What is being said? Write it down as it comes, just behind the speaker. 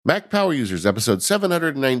Mac Power Users, episode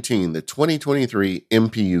 719, the 2023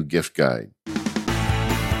 MPU Gift Guide.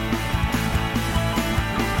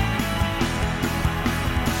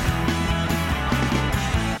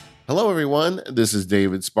 Hello, everyone. This is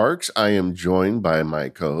David Sparks. I am joined by my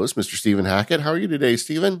co-host, Mr. Stephen Hackett. How are you today,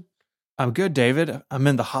 Stephen? I'm good, David. I'm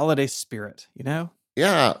in the holiday spirit, you know?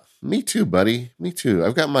 Yeah, me too, buddy. Me too.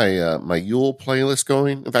 I've got my my Yule playlist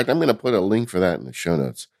going. In fact, I'm going to put a link for that in the show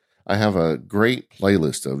notes. I have a great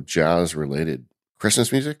playlist of jazz-related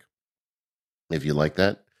Christmas music. If you like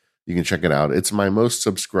that, you can check it out. It's my most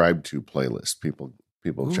subscribed to playlist. People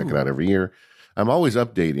check it out every year. I'm always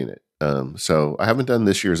updating it. So I haven't done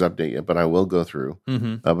this year's update yet, but I will go through.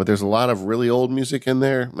 But there's a lot of really old music in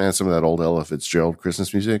there. Man, some of that old Ella Fitzgerald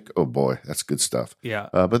Christmas music. Oh boy, that's good stuff. Yeah.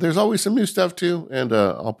 But there's always some new stuff too, and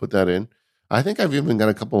I'll put that in. I think I've even got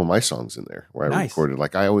a couple of my songs in there where I recorded.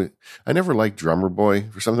 Like I never liked Drummer Boy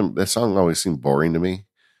for something. That song always seemed boring to me,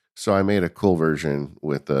 so I made a cool version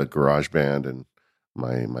with a GarageBand and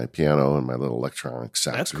my piano and my little electronic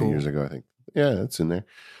sax. That's cool. Years ago, I think. Yeah, it's in there.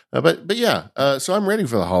 But yeah, so I'm ready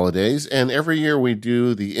for the holidays, and every year we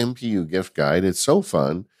do the MPU gift guide. It's so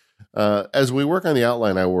fun. As we work on the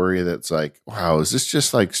outline, I worry that it's like, wow, is this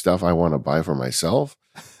just like stuff I want to buy for myself?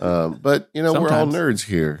 But you know, we're all nerds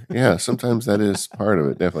here. Yeah, sometimes that is part of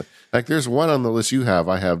it, definitely. Like there's one on the list you have,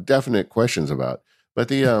 I have definite questions about. But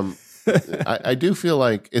the I do feel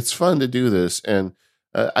like it's fun to do this, and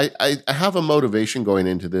I have a motivation going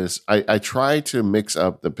into this. I try to mix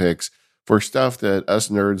up the picks for stuff that us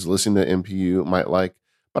nerds listening to MPU might like,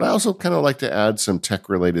 but I also kind of like to add some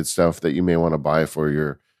tech-related stuff that you may want to buy for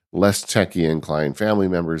your less techie inclined family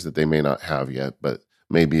members that they may not have yet, but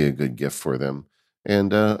may be a good gift for them.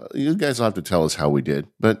 And you guys will have to tell us how we did,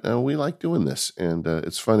 but we like doing this, and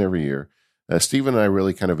it's fun every year. Steven and I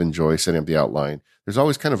really kind of enjoy setting up the outline. There's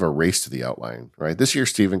always kind of a race to the outline, right? This year,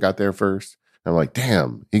 Steven got there first. I'm like,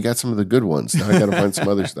 damn, he got some of the good ones. Now I got to find some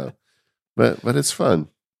other stuff, but it's fun.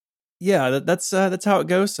 Yeah, that's how it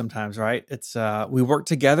goes sometimes, right? It's we work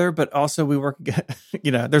together, but also we work.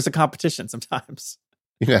 There's a competition sometimes.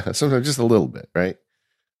 Yeah, sometimes just a little bit, right?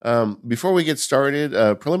 Before we get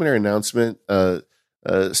started, preliminary announcement: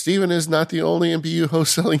 Stephen is not the only MPU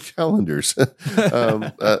host selling calendars.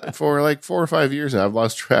 For like 4 or 5 years now, I've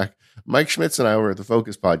lost track. Mike Schmitz and I over at the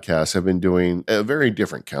Focus Podcast have been doing a very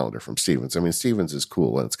different calendar from Stephen's. I mean, Stephen's is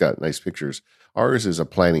cool and it's got nice pictures. Ours is a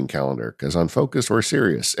planning calendar because on Focus we're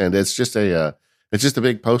serious, and it's just a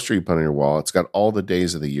big poster you put on your wall. It's got all the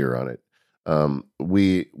days of the year on it.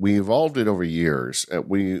 We evolved it over years.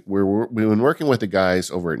 We've been working with the guys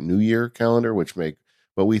over at New Year Calendar, which make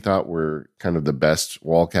what we thought were kind of the best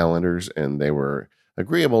wall calendars, and they were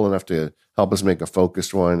agreeable enough to help us make a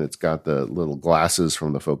focused one. It's got the little glasses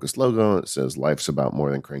from the Focus logo. It says "Life's about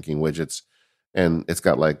more than cranking widgets," and it's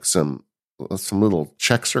got like some little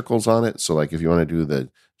check circles on it. So like if you want to do the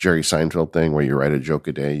Jerry Seinfeld thing where you write a joke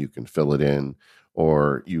a day, you can fill it in,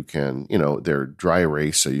 or you can, they're dry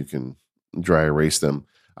erase, so you can dry erase them.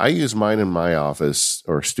 I use mine in my office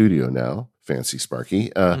or studio now, fancy Sparky,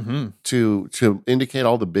 to indicate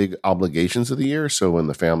all the big obligations of the year. So when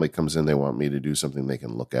the family comes in, they want me to do something, they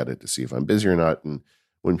can look at it to see if I'm busy or not. And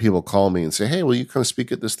when people call me and say, hey, will you come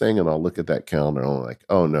speak at this thing? And I'll look at that calendar and I'm like,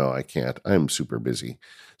 oh no, I can't. I'm super busy.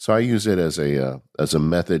 So I use it as a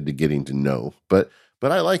method to getting to know, but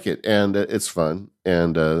I like it, and it's fun.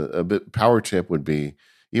 And a bit power tip would be,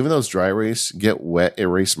 even those dry erase, get wet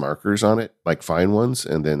erase markers on it, like fine ones,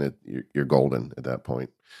 and then you're golden at that point.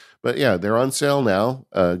 But yeah, they're on sale now.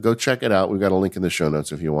 Go check it out. We've got a link in the show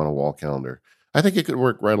notes if you want a wall calendar. I think it could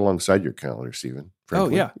work right alongside your calendar, Stephen.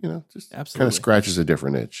 Frankly. Oh yeah, just absolutely. Kind of scratches a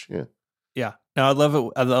different itch. Yeah. Yeah. No, I love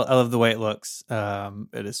it. I love the way it looks.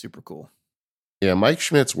 It is super cool. Yeah, Mike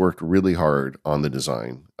Schmitz worked really hard on the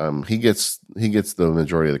design. He gets the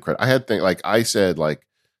majority of the credit. I had I said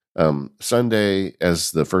Sunday as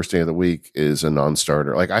the first day of the week is a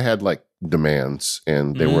non-starter. Like I had demands,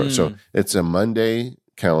 and they were, so it's a Monday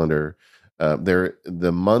calendar.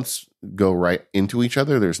 The months go right into each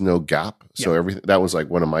other. There's no gap. So everything that was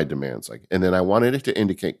one of my demands. And then I wanted it to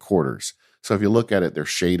indicate quarters. So if you look at it, they're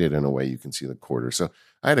shaded in a way you can see the quarters. So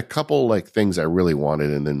I had a couple things I really wanted,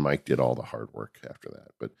 and then Mike did all the hard work after that.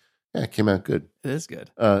 But yeah, it came out good. It is good.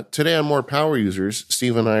 Today on More Power Users,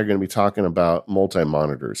 Steve and I are going to be talking about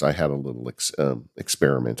multi-monitors. I had a little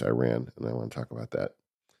experiment I ran, and I want to talk about that.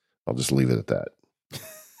 I'll just leave it at that.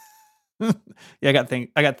 Yeah,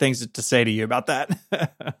 I got things to say to you about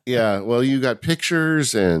that. Yeah, well, you got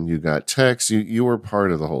pictures and you got text. You were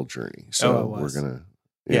part of the whole journey. So we're gonna.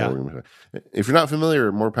 If you're not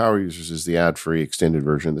familiar, More Power Users is the ad-free extended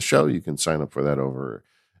version of the show. You can sign up for that over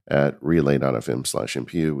at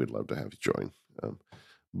relay.fm/MPU. We'd love to have you join.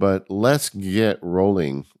 But let's get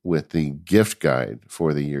rolling with the gift guide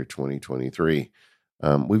for the year 2023.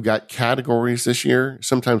 We've got categories this year.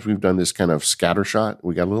 Sometimes we've done this kind of scattershot.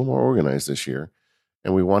 We got a little more organized this year.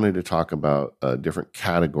 And we wanted to talk about different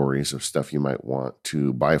categories of stuff you might want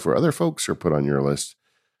to buy for other folks or put on your list.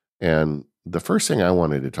 And the first thing I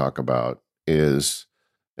wanted to talk about is,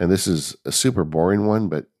 and this is a super boring one,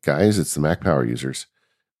 but guys, it's the Mac Power users.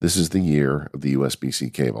 This is the year of the USB-C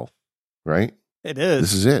cable, right? It is.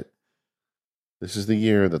 This is it. This is the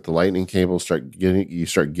year that the lightning cables you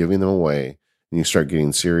start giving them away, and you start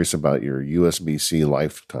getting serious about your USB-C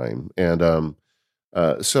lifetime. And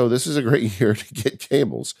so this is a great year to get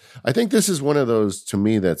cables. I think this is one of those, to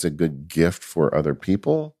me, that's a good gift for other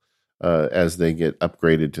people as they get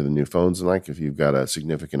upgraded to the new phones. And like if you've got a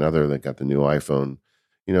significant other that got the new iPhone,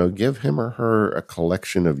 give him or her a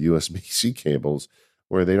collection of USB-C cables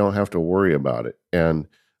where they don't have to worry about it. And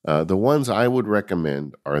the ones I would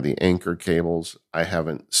recommend are the Anchor cables. I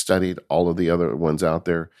haven't studied all of the other ones out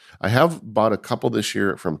there. I have bought a couple this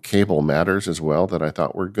year from Cable Matters as well that I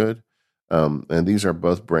thought were good. And these are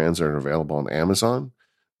both brands that are available on Amazon.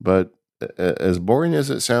 But as boring as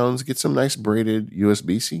it sounds, get some nice braided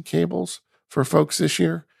USB-C cables for folks this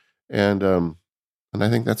year. And I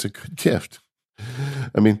think that's a good gift.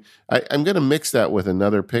 I mean, I'm going to mix that with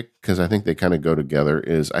another pick because I think they kind of go together.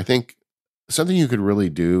 Is I think something you could really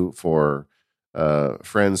do for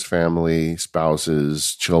friends, family,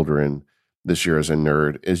 spouses, children this year as a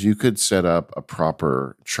nerd is you could set up a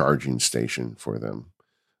proper charging station for them.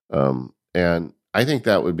 And I think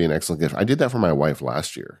that would be an excellent gift. I did that for my wife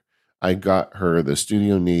last year. I got her the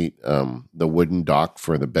Studio Neat, the wooden dock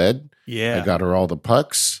for the bed. Yeah. I got her all the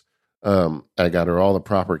pucks. I got her all the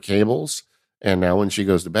proper cables. And now when she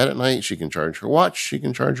goes to bed at night, she can charge her watch, she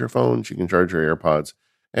can charge her phone, she can charge her AirPods.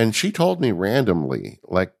 And she told me randomly,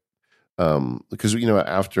 like, because,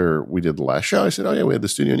 after we did the last show, I said, oh, yeah, we had the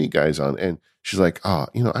Studio Neat guys on. And she's like, oh,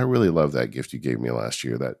 I really love that gift you gave me last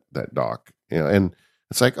year, that dock. And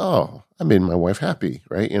it's like, oh, I made my wife happy,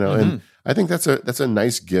 right? And I think that's a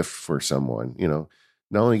nice gift for someone,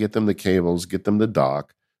 not only get them the cables, get them the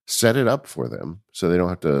dock, set it up for them so they don't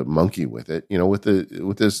have to monkey with it.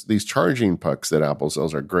 These charging pucks that Apple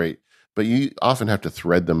sells are great, but you often have to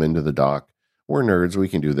thread them into the dock. We're nerds. We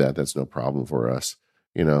can do that. That's no problem for us.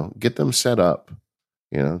 Get them set up,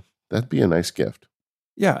 that'd be a nice gift.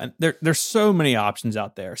 Yeah. And there's so many options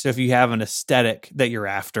out there. So if you have an aesthetic that you're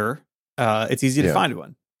after, it's easy to find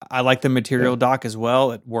one. I like the material dock as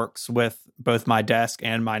well. It works with both my desk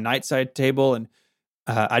and my nightside table. And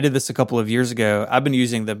I did this a couple of years ago. I've been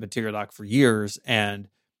using the material dock for years and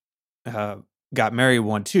got Mary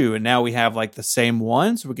one too. And now we have like the same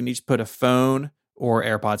one. So we can each put a phone or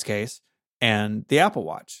AirPods case and the Apple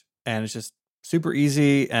Watch. And it's just super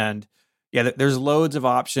easy. And yeah, there's loads of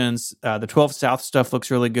options. The 12 South stuff looks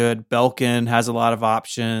really good. Belkin has a lot of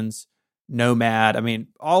options. Nomad. I mean,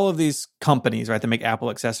 all of these companies, right, that make Apple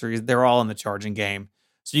accessories, they're all in the charging game.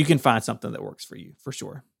 So you can find something that works for you, for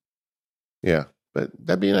sure. Yeah, but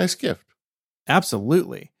that'd be a nice gift.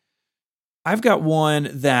 Absolutely. I've got one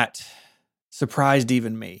that surprised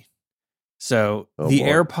even me. So the boy.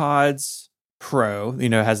 AirPods Pro,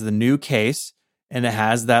 has the new case and it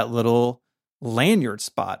has that little lanyard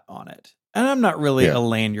spot on it. And I'm not really a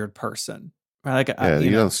lanyard person. Right? Like,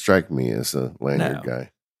 you don't strike me as a lanyard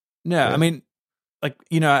guy. No, I mean, like,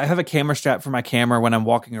 I have a camera strap for my camera when I'm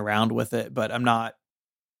walking around with it, but I'm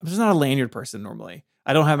just not a lanyard person normally.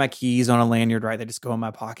 I don't have my keys on a lanyard, right? They just go in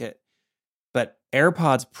my pocket. But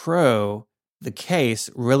AirPods Pro, the case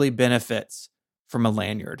really benefits from a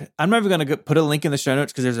lanyard. I'm not even going to put a link in the show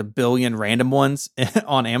notes because there's a billion random ones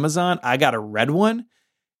on Amazon. I got a red one. And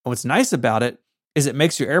what's nice about it is it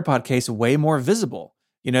makes your AirPod case way more visible.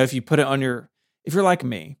 If you put it on if you're like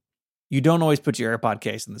me, you don't always put your AirPod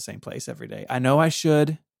case in the same place every day. I know I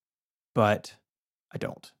should, but I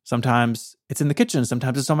don't. Sometimes it's in the kitchen.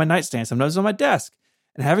 Sometimes it's on my nightstand. Sometimes it's on my desk.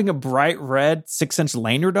 And having a bright red 6-inch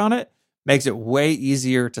lanyard on it makes it way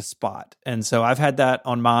easier to spot. And so I've had that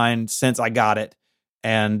on mine since I got it.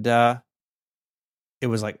 And it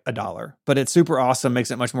was like $1. But it's super awesome,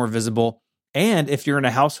 makes it much more visible. And if you're in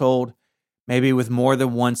a household, maybe with more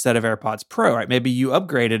than one set of AirPods Pro, right? Maybe you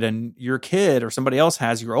upgraded and your kid or somebody else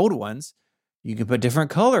has your old ones. You can put different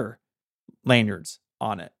color lanyards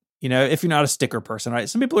on it. If you're not a sticker person, right?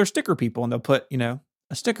 Some people are sticker people and they'll put, a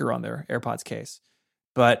sticker on their AirPods case.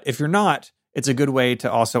 But if you're not, it's a good way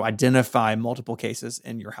to also identify multiple cases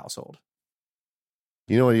in your household.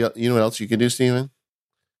 You know what else you could do, Steven?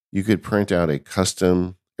 You could print out a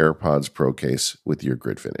custom AirPods Pro case with your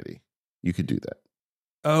Gridfinity. You could do that.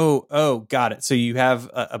 Oh, got it. So you have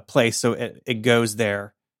a place, so it goes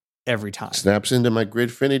there every time. Snaps into my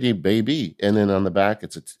Gridfinity, baby. And then on the back,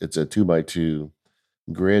 it's a 2x2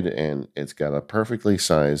 grid, and it's got a perfectly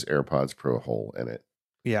sized AirPods Pro hole in it.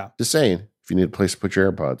 Yeah. Just saying, if you need a place to put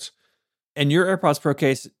your AirPods. And your AirPods Pro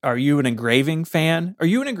case, are you an engraving fan? Are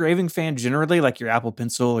you an engraving fan generally, like your Apple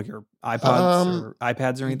Pencil or your iPods or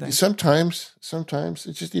iPads or anything? Sometimes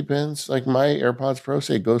it just depends. Like my AirPods Pro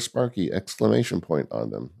say "Go Sparky!" on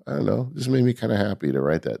them. I don't know, just made me kind of happy to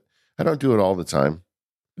write that. I don't do it all the time,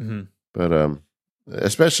 but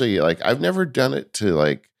especially like I've never done it to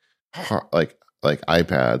like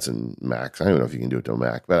iPads and Macs. I don't know if you can do it to a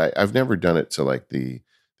Mac, but I've never done it to like the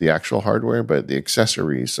actual hardware, but the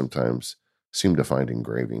accessories sometimes seem to find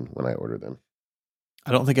engraving when I order them.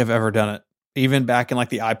 I don't think I've ever done it. Even back in like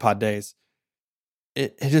the iPod days,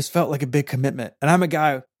 it just felt like a big commitment. And I'm a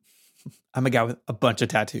guy with a bunch of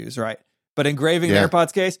tattoos, right? But engraving an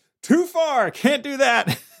AirPods case, too far. Can't do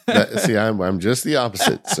that. See, I'm just the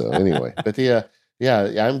opposite. So anyway, but yeah,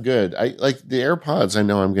 I'm good. I like the AirPods. I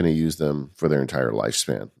know I'm going to use them for their entire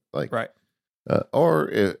lifespan. Like, right.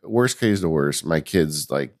 Or worst case to worst, my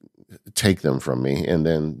kids like take them from me, and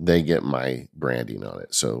then they get my branding on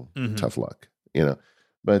it. So tough luck, you know.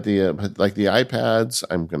 But but like the iPads,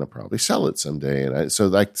 I'm gonna probably sell it someday, and so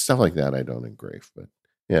like stuff like that, I don't engrave. But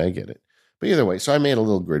yeah, I get it. But either way, so I made a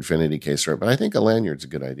little Gridfinity case for it. But I think a lanyard's a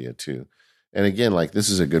good idea too. And again, like this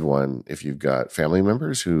is a good one if you've got family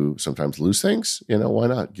members who sometimes lose things. You know, why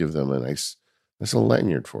not give them a nice little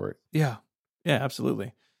lanyard for it? Yeah,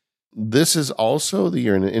 absolutely. This is also the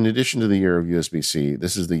year, in addition to the year of USB-C,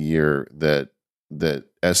 this is the year that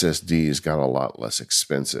SSDs got a lot less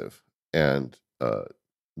expensive. And,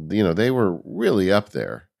 they were really up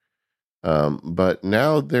there. But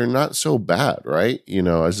now they're not so bad, right? I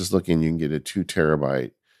was just looking, you can get a 2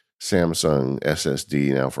 terabyte Samsung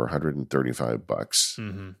SSD now for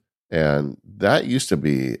 $135. And that used to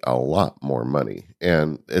be a lot more money.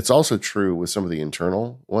 And it's also true with some of the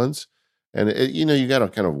internal ones. And you got to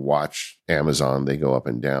kind of watch Amazon; they go up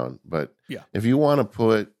and down. But if you want to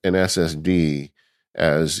put an SSD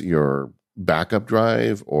as your backup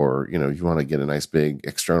drive, or you want to get a nice big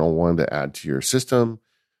external one to add to your system,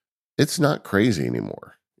 it's not crazy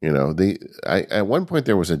anymore. At one point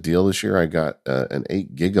there was a deal this year. I got an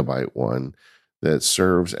 8 gigabyte one that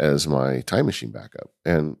serves as my Time Machine backup,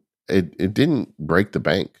 and it didn't break the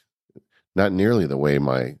bank, not nearly the way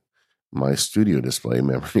my studio display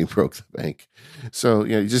memory broke the bank. So,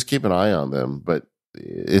 you just keep an eye on them, but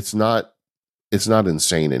it's not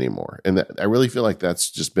insane anymore. And I really feel like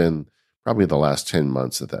that's just been probably the last 10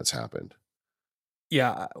 months that's happened.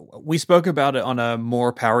 Yeah. We spoke about it on a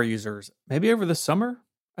More Power Users, maybe over the summer,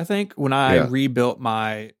 I think, when I rebuilt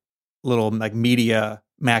my little like media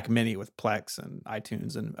Mac Mini with Plex and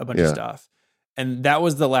iTunes and a bunch of stuff. And that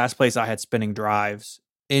was the last place I had spinning drives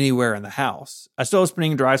anywhere in the house. I still have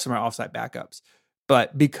spinning drives for my offsite backups,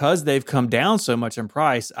 but because they've come down so much in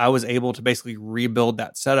price, I was able to basically rebuild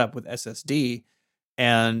that setup with SSD,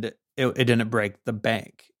 and it didn't break the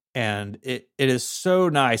bank. And it is so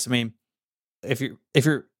nice. I mean, if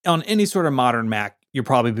you're on any sort of modern Mac, you're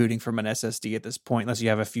probably booting from an SSD at this point, unless you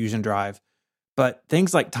have a Fusion drive. But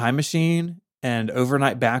things like Time Machine and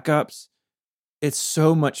overnight backups, it's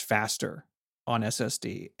so much faster on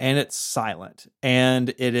SSD, and it's silent, and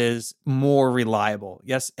it is more reliable.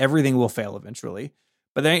 Yes, everything will fail eventually,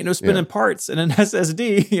 but there ain't no spinning parts in an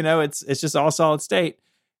SSD. It's just all solid state,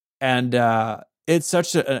 and it's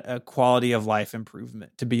such a quality of life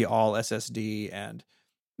improvement to be all SSD. And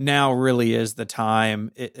now really is the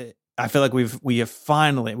time. I feel like we have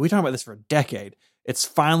finally, we talked about this for a decade. It's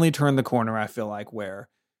finally turned the corner. I feel like where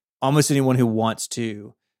almost anyone who wants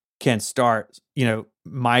to can start,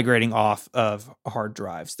 migrating off of hard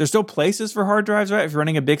drives. There's still places for hard drives, right? If you're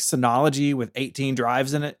running a big Synology with 18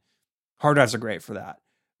 drives in it, hard drives are great for that.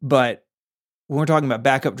 But when we're talking about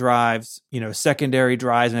backup drives, secondary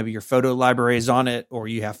drives, maybe your photo library is on it, or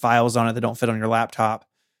you have files on it that don't fit on your laptop,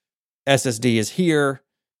 SSD is here.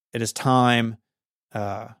 It is time.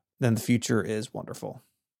 Then the future is wonderful.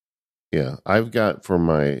 Yeah, I've got for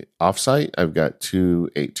my offsite, I've got 2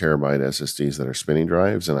 8 terabyte SSDs that are spinning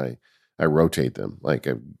drives, and I rotate them. Like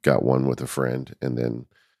I've got one with a friend, and then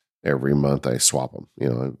every month I swap them.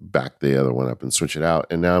 I back the other one up and switch it out.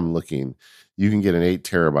 And now I'm looking. You can get an 8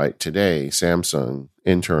 terabyte today, Samsung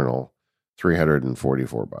internal,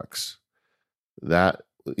 $344. That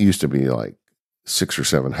used to be like $600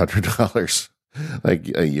 or $700 like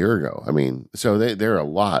a year ago. I mean, so they're a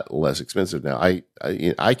lot less expensive now.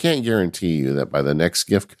 I can't guarantee you that by the next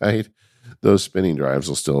gift guide, those spinning drives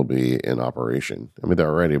will still be in operation. I mean, they're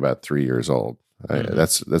already about 3 years old.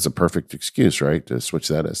 That's a perfect excuse, right? To switch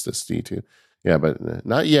that SSD to. Yeah, but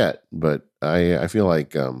not yet. But I feel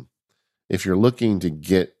like if you're looking to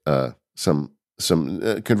get some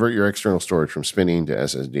convert your external storage from spinning to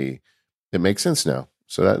SSD, it makes sense now.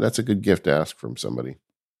 So that's a good gift to ask from somebody.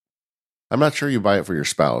 I'm not sure you buy it for your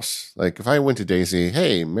spouse. Like if I went to Daisy,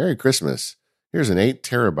 hey, Merry Christmas. Here's an 8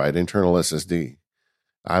 terabyte internal SSD.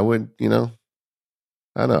 I would, I don't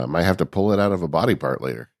know. I might have to pull it out of a body part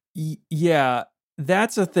later. Yeah,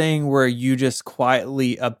 that's a thing where you just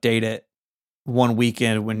quietly update it one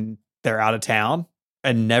weekend when they're out of town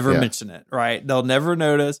and never mention it, right? They'll never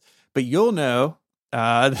notice, but you'll know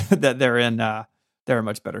that they're in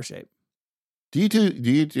much better shape. Do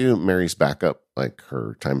you do Mary's backup, like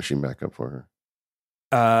her time machine backup for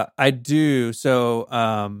her? I do.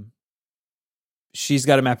 So she's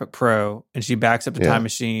got a MacBook Pro and she backs up the time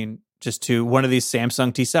machine just to one of these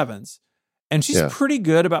Samsung T7s. And she's pretty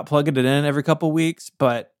good about plugging it in every couple weeks,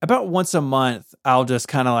 but about once a month, I'll just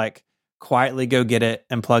kind of like quietly go get it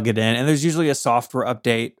and plug it in. And there's usually a software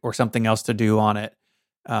update or something else to do on it.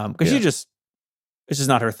 Because it's just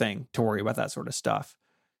not her thing to worry about that sort of stuff.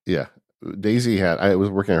 Yeah. Daisy I was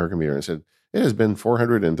working on her computer and said, it has been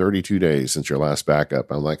 432 days since your last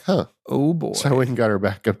backup. I'm like, huh. Oh boy. So I went and got her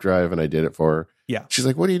backup drive and I did it for her. Yeah. She's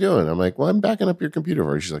like, what are you doing? I'm like, well, I'm backing up your computer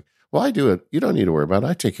for her. She's like, well, I do it. You don't need to worry about it.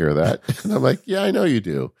 I take care of that. And I'm like, yeah, I know you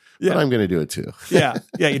do, but I'm going to do it too. Yeah.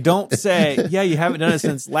 You don't say, you haven't done it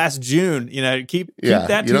since last June. Keep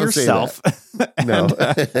that to yourself. No.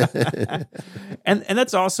 and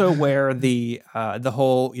that's also where the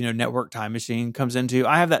whole, network time machine comes into.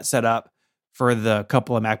 I have that set up for the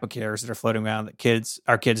couple of MacBook Airs that are floating around that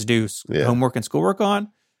our kids do homework and schoolwork on.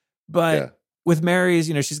 But with Mary's,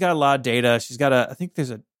 she's got a lot of data. She's got I think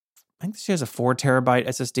she has a 4 terabyte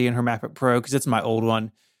SSD in her MacBook Pro because it's my old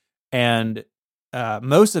one. And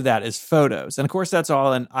most of that is photos. And of course, that's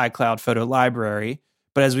all in iCloud Photo Library.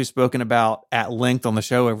 But as we've spoken about at length on the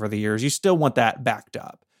show over the years, you still want that backed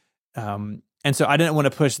up. And so I didn't want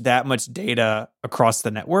to push that much data across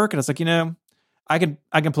the network. And it's like, I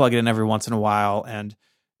can plug it in every once in a while. And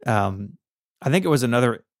I think it was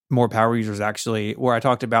another More Power Users actually, where I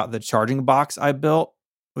talked about the charging box I built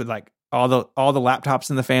with like all the laptops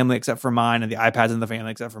in the family except for mine and the iPads in the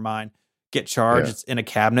family except for mine get charged. It's in a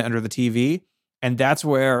cabinet under the TV. And that's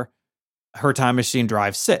where her time machine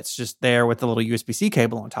drive sits, just there with the little USB-C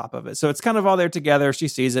cable on top of it. So it's kind of all there together. She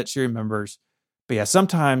sees it, she remembers. But yeah,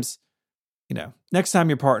 sometimes, next time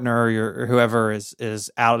your partner or whoever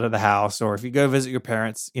is out of the house, or if you go visit your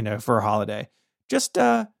parents, for a holiday, just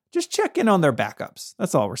check in on their backups.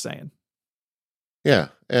 That's all we're saying. Yeah,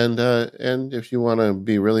 and if you want to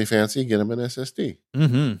be really fancy, get them an SSD.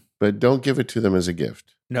 Mm-hmm. But don't give it to them as a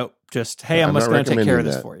gift. Nope. Just, hey, I'm just going to take care of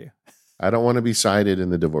this for you. I don't want to be cited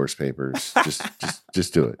in the divorce papers.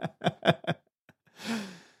 just do it.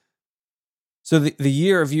 So the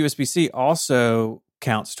year of USB-C also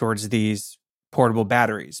counts towards these portable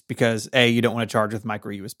batteries because you don't want to charge with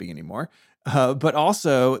micro USB anymore. But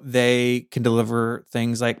also they can deliver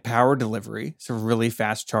things like power delivery, so really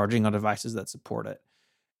fast charging on devices that support it.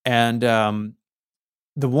 And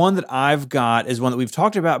the one that I've got is one that we've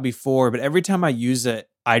talked about before, but every time I use it,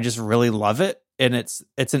 I just really love it. And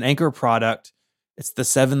it's an Anker product. It's the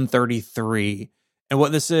 733. And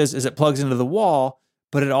what this is it plugs into the wall,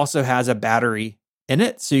 but it also has a battery in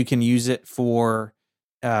it. So you can use it for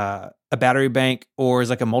a battery bank or as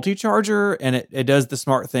like a multi-charger. And it does the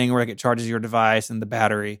smart thing where it charges your device and the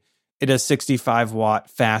battery. It does 65 watt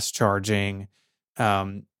fast charging.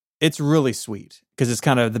 It's really sweet because it's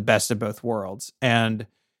kind of the best of both worlds. And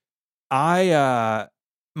my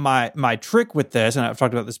trick with this, and I've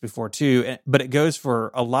talked about this before too, but it goes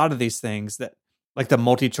for a lot of these things that like the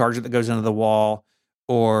multi-charger that goes into the wall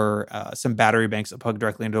or some battery banks that plug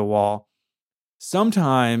directly into the wall.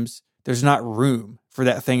 Sometimes there's not room for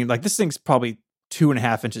that thing. Like this thing's probably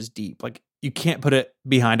 2.5 inches deep. Like you can't put it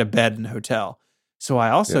behind a bed in a hotel. So I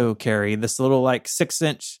also carry this little like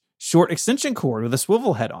 6-inch short extension cord with a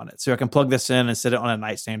swivel head on it. So I can plug this in and sit it on a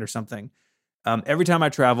nightstand or something. Every time I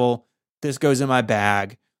travel, this goes in my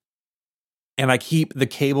bag and I keep the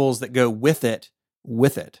cables that go with it.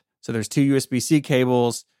 So there's 2 USB-C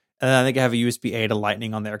cables. And I think I have a USB-A to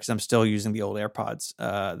Lightning on there because I'm still using the old AirPods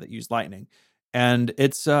that use Lightning. And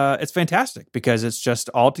it's fantastic because it's just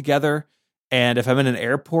all together. And if I'm in an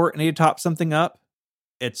airport and need to top something up,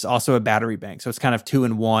 it's also a battery bank. So it's kind of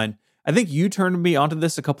 2-in-1. I think you turned me onto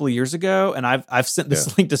this a couple of years ago, and I've sent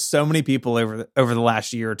this link to so many people over the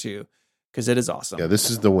last year or two because it is awesome. Yeah, this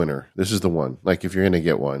is the winner. This is the one. Like if you're going to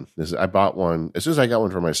get one, I bought one. As soon as I got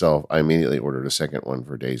one for myself, I immediately ordered a second one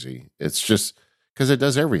for Daisy. It's just, because it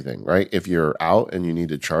does everything, right? If you're out and you need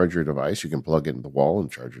to charge your device, you can plug it in the wall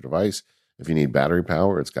and charge your device. If you need battery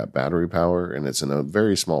power, it's got battery power, and it's in a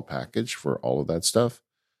very small package for all of that stuff.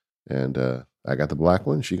 And I got the black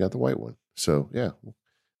one, she got the white one. So yeah,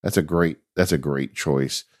 that's a great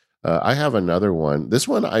choice. I have another one. This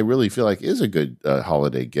one I really feel like is a good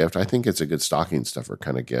holiday gift. I think it's a good stocking stuffer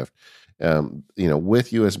kind of gift.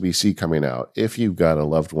 With USB-C coming out, if you've got a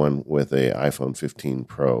loved one with a iPhone 15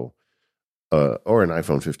 Pro or an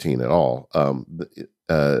iPhone 15 at all,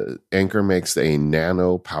 Anker makes a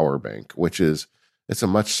nano power bank, it's a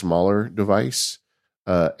much smaller device,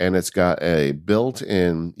 and it's got a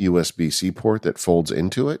built-in USB-C port that folds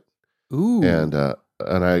into it. Ooh. And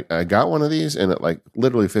I got one of these, and it like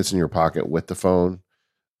literally fits in your pocket with the phone.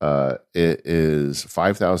 It is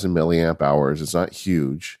 5,000 milliamp hours. It's not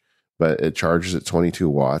huge, but it charges at 22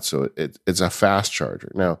 watts, so it's a fast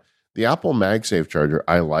charger. Now, the Apple MagSafe charger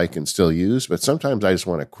I like and still use, but sometimes I just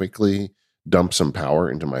want to quickly dump some power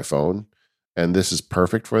into my phone, and this is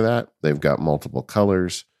perfect for that. They've got multiple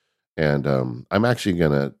colors, and I'm actually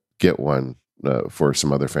gonna get one for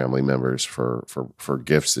some other family members for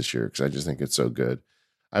gifts this year because I just think it's so good.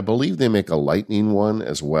 I believe they make a Lightning one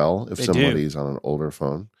as well if somebody's on an older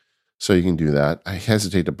phone. So you can do that. I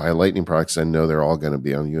hesitate to buy Lightning products. I know they're all going to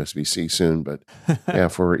be on USB-C soon, but yeah,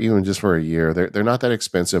 for even just for a year, they're not that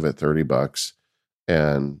expensive at $30,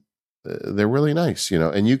 and they're really nice,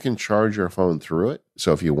 and you can charge your phone through it.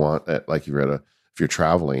 So if you want, like if you're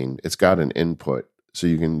traveling, it's got an input, so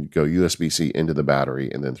you can go USB-C into the battery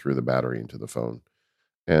and then through the battery into the phone,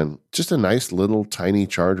 and just a nice little tiny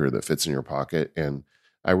charger that fits in your pocket. And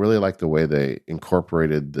I really like the way they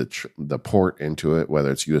incorporated the port into it,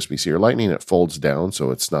 whether it's USB-C or Lightning. It folds down,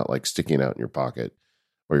 so it's not like sticking out in your pocket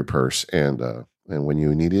or your purse. And when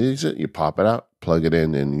you need to use it, you pop it out, plug it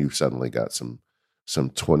in, and you've suddenly got some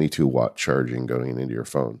 22-watt charging going into your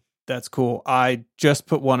phone. That's cool. I just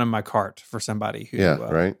put one in my cart for somebody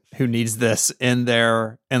who needs this in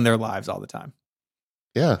their lives all the time.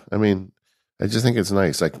 Yeah, I mean, I just think it's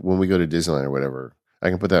nice. Like when we go to Disneyland or whatever, I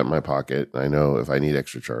can put that in my pocket. I know if I need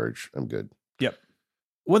extra charge, I'm good. Yep.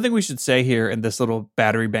 One thing we should say here in this little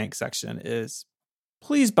battery bank section is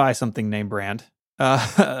please buy something name brand.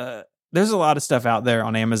 There's a lot of stuff out there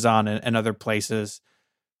on Amazon and other places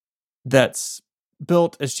that's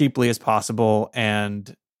built as cheaply as possible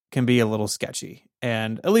and can be a little sketchy.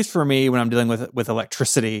 And at least for me, when I'm dealing with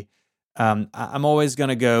electricity, I'm always going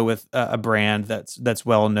to go with a brand that's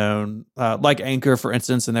well known, like Anker, for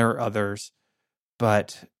instance, and there are others.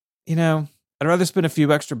 But, I'd rather spend a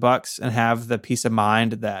few extra bucks and have the peace of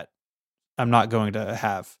mind that I'm not going to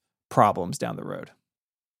have problems down the road.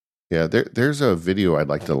 Yeah, there's a video I'd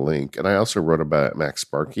like to link, and I also wrote about it, Max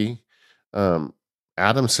Sparky.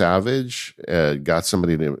 Adam Savage got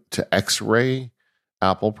somebody to X-ray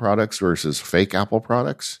Apple products versus fake Apple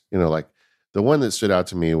products. Like the one that stood out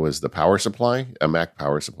to me was the power supply, a Mac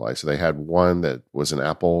power supply. So they had one that was an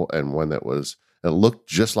Apple and one that looked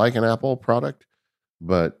just like an Apple product,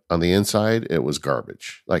 but on the inside, it was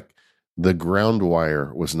garbage. Like the ground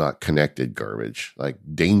wire was not connected garbage, like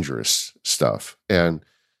dangerous stuff. And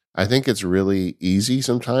I think it's really easy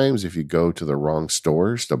sometimes if you go to the wrong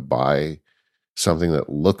stores to buy something that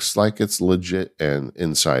looks like it's legit and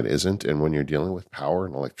inside isn't. And when you're dealing with power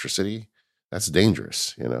and electricity, that's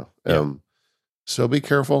dangerous, Yeah. So be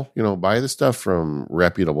careful, buy the stuff from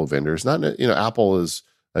reputable vendors. Not, Apple is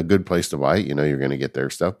a good place to buy, you're going to get their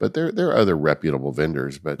stuff, but there are other reputable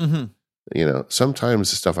vendors. But, sometimes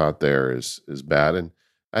the stuff out there is bad. And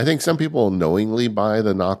I think some people knowingly buy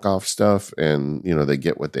the knockoff stuff and, they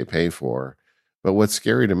get what they pay for. But what's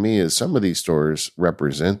scary to me is some of these stores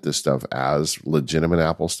represent this stuff as legitimate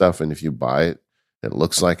Apple stuff. And if you buy it, it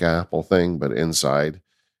looks like an Apple thing, but inside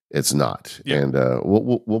it's not. Yeah. And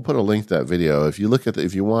we'll put a link to that video. If you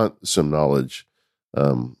if you want some knowledge,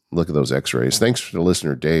 look at those X-rays. Thanks to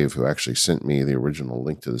listener Dave, who actually sent me the original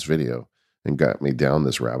link to this video and got me down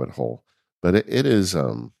this rabbit hole. But it is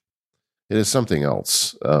something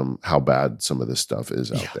else, how bad some of this stuff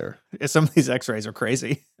is out there. Some of these X-rays are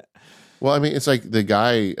crazy. Well, I mean, it's like the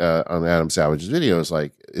guy on Adam Savage's video is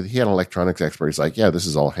like, he had an electronics expert. He's like, yeah, this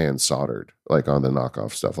is all hand soldered, like on the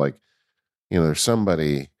knockoff stuff. Like, there's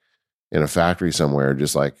somebody in a factory somewhere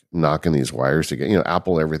just like knocking these wires together.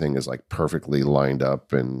 Apple, everything is like perfectly lined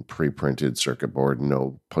up and pre-printed circuit board,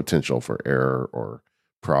 no potential for error or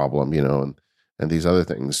problem, and these other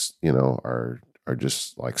things, are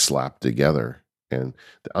just like slapped together. And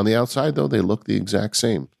on the outside, though, they look the exact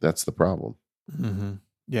same. That's the problem. Mm-hmm.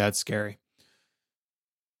 Yeah, it's scary.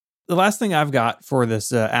 The last thing I've got for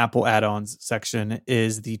this Apple add-ons section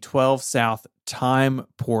is the 12 South Time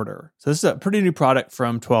Porter. So this is a pretty new product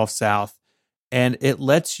from 12 South, and it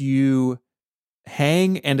lets you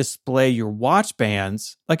hang and display your watch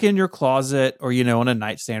bands like in your closet or, on a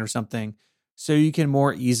nightstand or something, so you can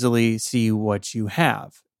more easily see what you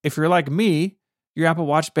have. If you're like me, your Apple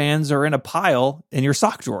Watch bands are in a pile in your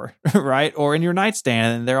sock drawer, right? Or in your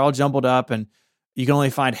nightstand, and they're all jumbled up and you can only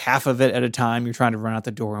find half of it at a time. You're trying to run out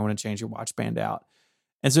the door and want to change your watch band out.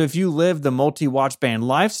 And so if you live the multi-watch band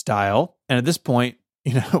lifestyle, and at this point,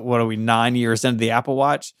 what are we, 9 years into the Apple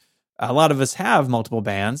Watch? A lot of us have multiple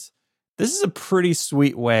bands. This is a pretty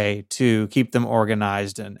sweet way to keep them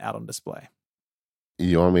organized and out on display.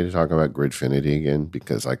 You want me to talk about Gridfinity again?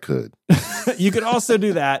 Because I could. You could also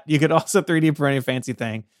do that. You could also 3D print a fancy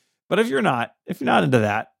thing. But if you're not into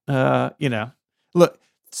that, look,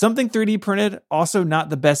 something 3D printed, also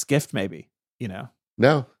not the best gift, maybe,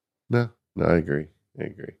 No, I agree.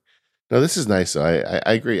 No, this is nice. I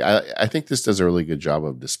agree. I think this does a really good job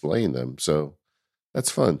of displaying them. So that's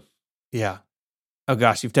fun. Yeah. Oh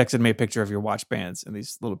gosh, you've texted me a picture of your watch bands and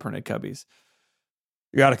these little printed cubbies.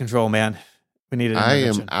 You're out of control, man. We need an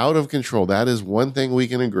intervention. I am out of control. That is one thing we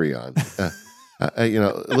can agree on.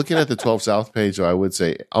 Looking at the 12 South page, I would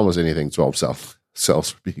say almost anything 12 South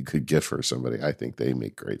sells would be a good gift for somebody. I think they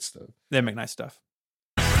make great stuff. They make nice stuff.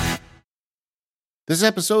 This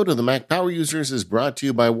episode of the Mac Power Users is brought to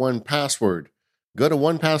you by 1Password. Go to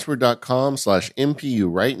 1password.com/MPU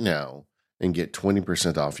right now and get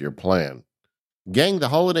 20% off your plan. Gang, the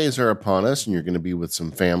holidays are upon us, and you're going to be with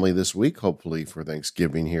some family this week, hopefully for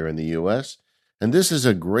Thanksgiving here in the U.S. And this is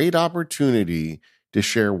a great opportunity to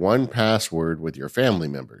share 1Password with your family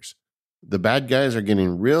members. The bad guys are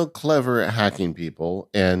getting real clever at hacking people,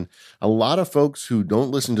 and a lot of folks who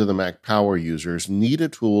don't listen to the Mac Power Users need a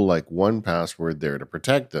tool like 1Password there to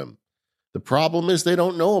protect them. The problem is they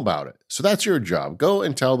don't know about it. So that's your job. Go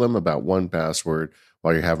and tell them about 1Password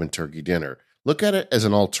while you're having turkey dinner. Look at it as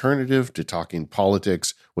an alternative to talking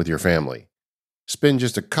politics with your family. Spend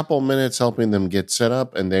just a couple minutes helping them get set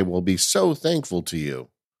up, and they will be so thankful to you.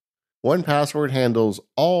 1Password handles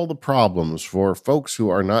all the problems for folks who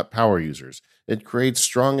are not power users. It creates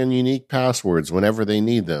strong and unique passwords whenever they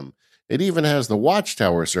need them. It even has the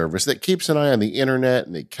Watchtower service that keeps an eye on the internet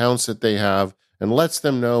and the accounts that they have and lets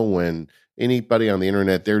them know when anybody on the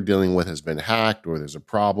internet they're dealing with has been hacked or there's a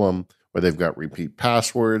problem or they've got repeat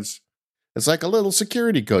passwords. It's like a little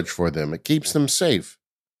security coach for them. It keeps them safe.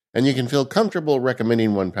 And you can feel comfortable recommending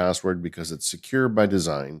 1Password because it's secure by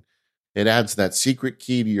design. It adds that secret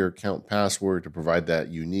key to your account password to provide that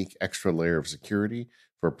unique extra layer of security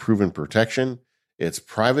for proven protection. It's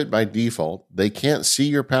private by default. They can't see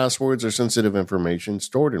your passwords or sensitive information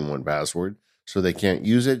stored in 1Password, so they can't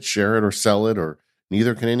use it, share it, or sell it, or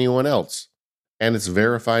neither can anyone else. And it's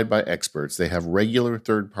verified by experts. They have regular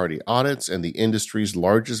third-party audits and the industry's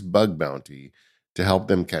largest bug bounty to help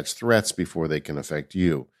them catch threats before they can affect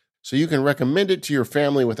you. So you can recommend it to your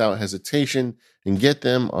family without hesitation and get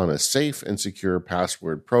them on a safe and secure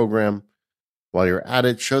password program. While you're at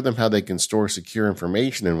it, show them how they can store secure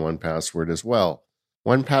information in 1Password as well.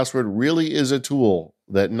 1Password really is a tool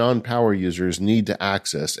that non-power users need to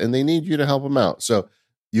access, and they need you to help them out. So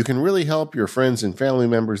you can really help your friends and family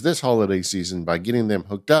members this holiday season by getting them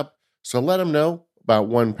hooked up. So let them know about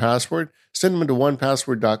 1Password. Send them to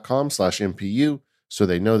 1Password.com/MPU so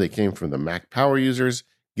they know they came from the Mac Power Users.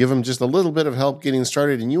 Give them just a little bit of help getting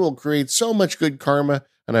started, and you will create so much good karma,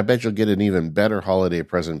 and I bet you'll get an even better holiday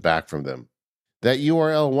present back from them. That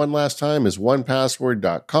URL one last time is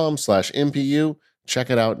 1Password.com/MPU. Check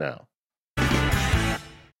it out now.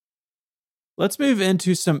 Let's move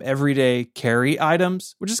into some everyday carry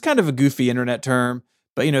items, which is kind of a goofy internet term,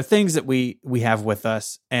 but things that we have with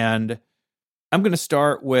us. And I'm going to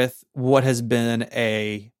start with what has been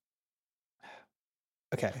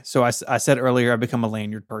okay. So I said earlier, I've become a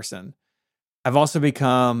lanyard person. I've also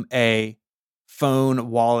become a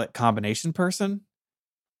phone wallet combination person.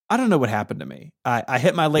 I don't know what happened to me. I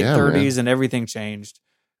hit my late 30s and everything changed.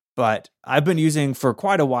 But I've been using for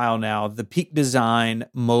quite a while now the Peak Design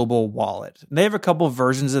mobile wallet. They have a couple of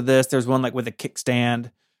versions of this. There's one like with a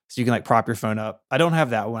kickstand, so you can prop your phone up. I don't have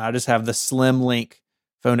that one. I just have the Slim Link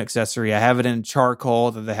phone accessory. I have it in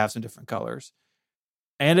charcoal, that they have some different colors.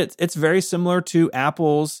 And it's very similar to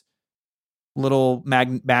Apple's little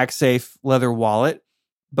MagSafe leather wallet,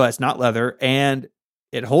 but it's not leather, and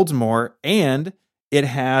it holds more, and it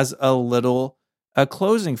has a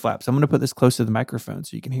closing flap. So I'm going to put this close to the microphone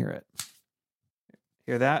so you can hear it.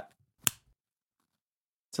 Hear that?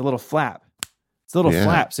 It's a little flap. It's a little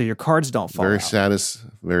flap so your cards don't fall out.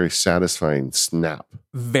 Very satisfying snap.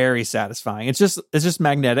 Very satisfying. It's just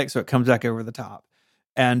magnetic, so it comes back over the top.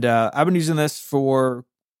 And I've been using this for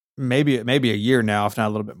maybe a year now, if not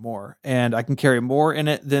a little bit more. And I can carry more in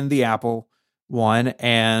it than the Apple one.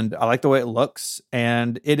 And I like the way it looks.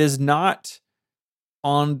 And it is not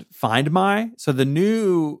on Find My. So the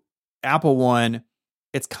new Apple one,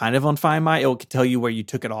 it's kind of on Find My. It will tell you where you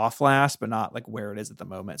took it off last, but not like where it is at the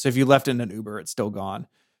moment. So if you left it in an Uber, it's still gone.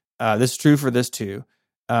 This is true for this too.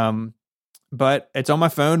 But it's on my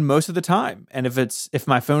phone most of the time. And if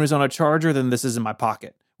my phone is on a charger, then this is in my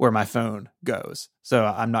pocket where my phone goes. So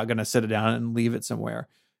I'm not going to sit it down and leave it somewhere.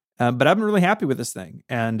 But I've been really happy with this thing.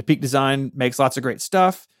 And Peak Design makes lots of great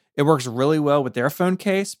stuff. It works really well with their phone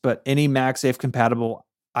case, but any MagSafe compatible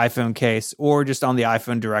iPhone case or just on the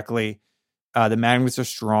iPhone directly, the magnets are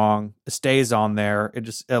strong. It stays on there. It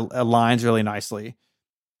just aligns really nicely.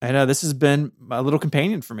 And this has been a little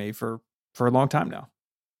companion for me for a long time now.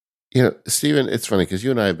 Stephen, it's funny because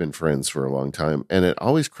you and I have been friends for a long time, and it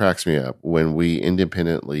always cracks me up when we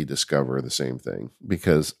independently discover the same thing,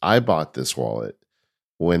 because I bought this wallet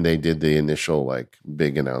when they did the initial like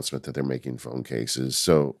big announcement that they're making phone cases.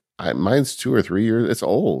 So mine's 2 or 3 years. It's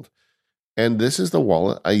old. And this is the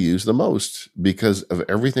wallet I use the most because of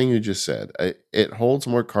everything you just said. It holds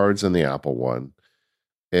more cards than the Apple one.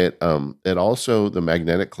 It also, the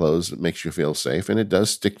magnetic close makes you feel safe, and it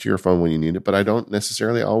does stick to your phone when you need it, but I don't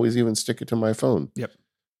necessarily always even stick it to my phone. Yep.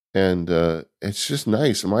 And it's just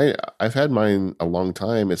nice. I've had mine a long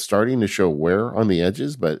time. It's starting to show wear on the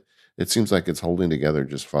edges, but it seems like it's holding together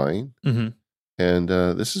just fine. Mm-hmm. And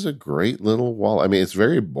this is a great little wallet. I mean, it's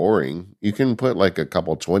very boring. You can put like a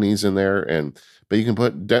couple 20s in there, but you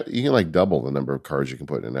can like double the number of cards you can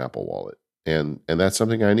put in an Apple Wallet, and that's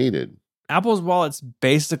something I needed. Apple's wallet's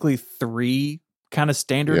basically 3 kind of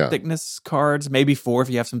standard thickness cards, maybe 4 if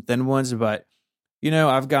you have some thin ones. But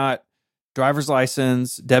I've got driver's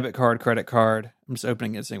license, debit card, credit card. I'm just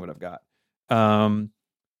opening it and seeing what I've got.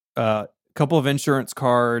 A couple of insurance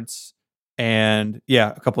cards. And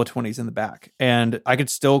a couple of 20s in the back. And I could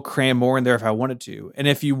still cram more in there if I wanted to. And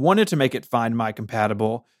if you wanted to make it Find My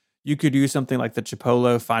compatible, you could use something like the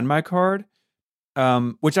Chipolo Find My card,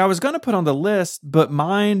 which I was going to put on the list, but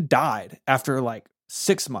mine died after like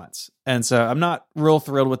 6 months. And so I'm not real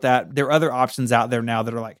thrilled with that. There are other options out there now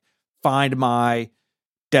that are like Find My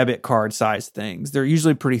debit card size things. They're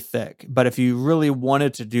usually pretty thick. But if you really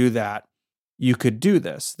wanted to do that, you could do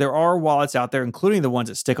this. There are wallets out there, including the ones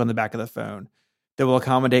that stick on the back of the phone, that will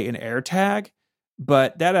accommodate an AirTag,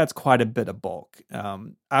 but that adds quite a bit of bulk.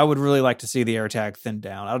 I would really like to see the AirTag thinned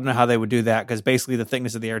down. I don't know how they would do that, because basically the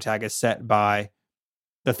thickness of the AirTag is set by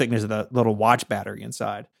the thickness of the little watch battery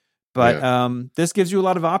inside. But this gives you a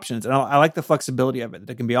lot of options, and I like the flexibility of it.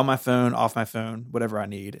 That it can be on my phone, off my phone, whatever I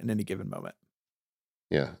need in any given moment.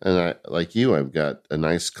 Yeah, and I've got a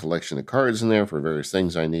nice collection of cards in there for various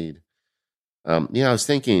things I need. I was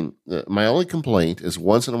thinking my only complaint is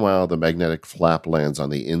once in a while the magnetic flap lands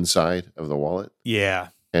on the inside of the wallet. Yeah.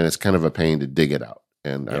 And it's kind of a pain to dig it out.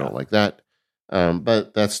 And I don't like that.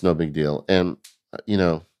 But that's no big deal. And,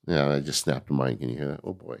 I just snapped a mic. Can you hear that?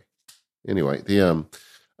 Oh, boy. Anyway,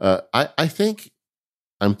 I think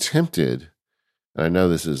I'm tempted, and I know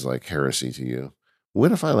this is like heresy to you.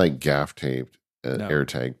 What if I like gaff taped an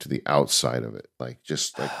AirTag to the outside of it? Like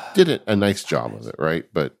just like did a nice job of it, right?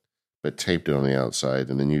 But taped it on the outside,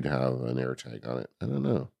 and then you'd have an AirTag on it. I don't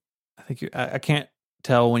know. I think I can't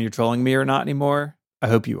tell when you're trolling me or not anymore. I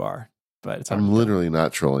hope you are, but it's hard. I'm literally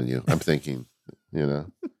not trolling you. I'm thinking,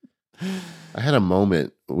 I had a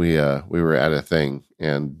moment. We were at a thing,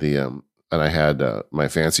 and and I had my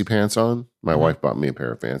fancy pants on. My wife bought me a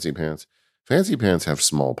pair of fancy pants. Fancy pants have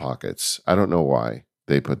small pockets. I don't know why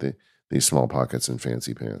they put these small pockets in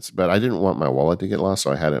fancy pants, but I didn't want my wallet to get lost,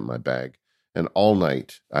 so I had it in my bag. And all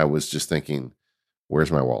night, I was just thinking,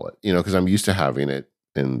 where's my wallet? Because I'm used to having it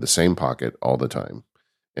in the same pocket all the time.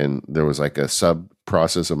 And there was like a sub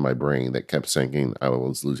process of my brain that kept thinking I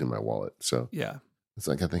was losing my wallet. So it's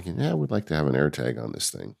like I'm thinking, I would like to have an AirTag on this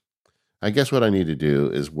thing. I guess what I need to do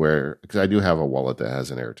is because I do have a wallet that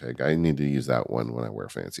has an AirTag. I need to use that one when I wear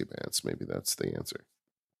fancy pants. Maybe that's the answer.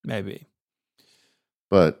 Maybe.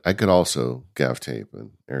 But I could also gaff tape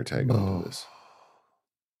an AirTag onto this.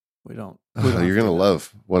 We don't you're going to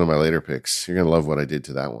love one of my later picks. You're going to love what I did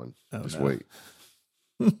to that one. Just wait.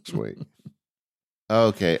 Just wait.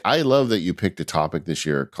 Okay. I love that you picked a topic this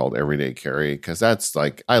year called Everyday Carry, because that's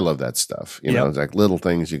like, I love that stuff. It's like little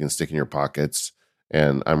things you can stick in your pockets,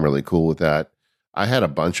 and I'm really cool with that. I had a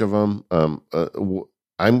bunch of them.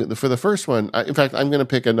 For the first one, in fact, I'm going to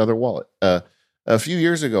pick another wallet. A few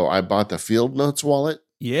years ago, I bought the Field Notes wallet.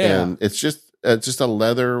 Yeah. And it's just a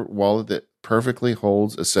leather wallet that perfectly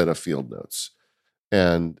holds a set of field notes.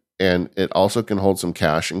 And and it also can hold some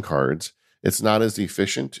cash and cards. It's not as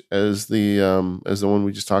efficient as the one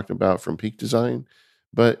we just talked about from Peak Design,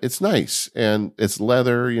 but it's nice and it's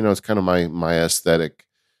leather. It's kind of my aesthetic,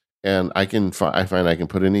 and I find I can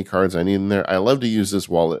put any cards I need in there. I love to use this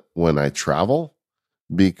wallet when I travel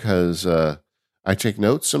because I take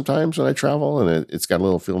notes sometimes when I travel, and it's got a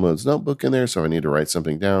little field notes notebook in there, so if I need to write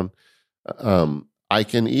something down. I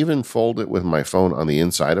can even fold it with my phone on the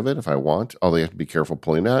inside of it if I want, although you have to be careful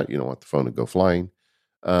pulling it out. You don't want the phone to go flying.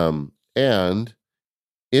 And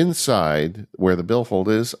inside where the billfold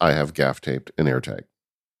is, I have gaff taped an AirTag.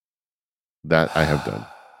 That I have done.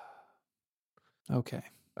 Okay.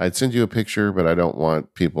 I'd send you a picture, but I don't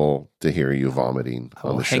want people to hear you vomiting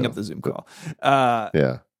on the show. Hang up the Zoom call.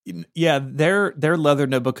 Yeah. Yeah, their leather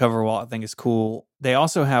notebook cover wallet thing is cool. They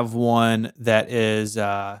also have one that is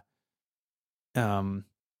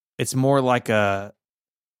it's more like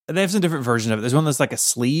they have some different version of it. There's one that's like a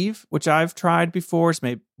sleeve, which I've tried before. It's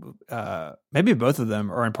maybe both of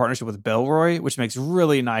them are in partnership with Bellroy, which makes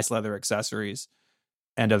really nice leather accessories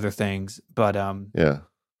and other things. But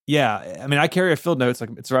yeah. I mean, I carry a field notes, like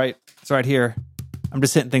it's right here. I'm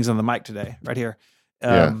just hitting things on the mic today, right here.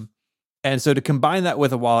 And so to combine that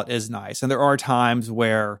with a wallet is nice. And there are times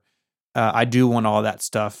where I do want all that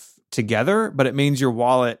stuff together, but it means your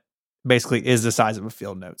wallet basically is the size of a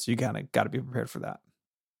field note. So you kind of got to be prepared for that.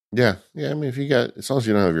 Yeah. I mean, as long as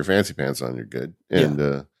you don't have your fancy pants on, you're good. And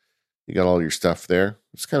you got all your stuff there.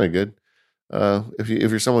 It's kind of good. If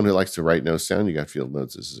you're someone who likes to write notes down, you got field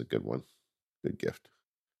notes. This is a good one. Good gift.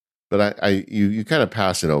 But you kind of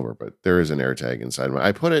pass it over, but there is an AirTag inside.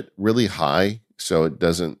 I put it really high so it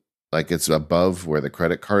doesn't, like it's above where the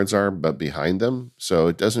credit cards are, but behind them. So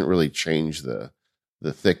it doesn't really change the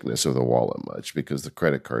thickness of the wallet much because the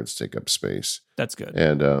credit cards take up space. That's good.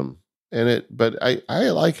 But I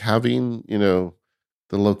like having, the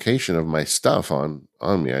location of my stuff on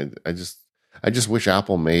me. I just wish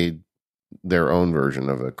Apple made their own version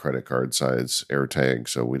of a credit card size AirTag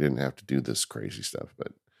so we didn't have to do this crazy stuff.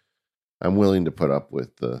 But I'm willing to put up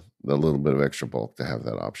with the little bit of extra bulk to have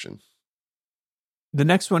that option. The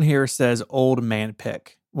next one here says old man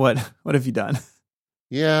pick. What have you done?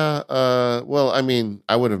 Yeah. Well, I mean,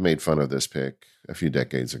 I would have made fun of this pick a few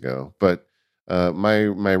decades ago, but my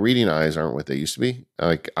reading eyes aren't what they used to be.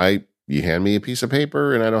 Like you hand me a piece of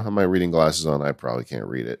paper and I don't have my reading glasses on, I probably can't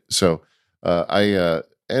read it. So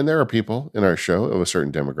and there are people in our show of a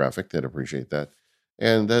certain demographic that appreciate that.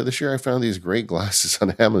 And this year I found these great glasses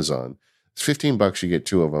on Amazon. It's $15. You get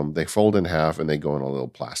two of them. They fold in half and they go in a little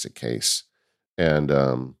plastic case. And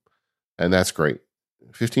that's great.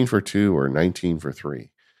 15 for 2 or 19 for 3.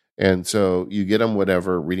 And so you get them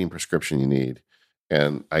whatever reading prescription you need.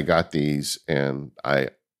 And I got these and I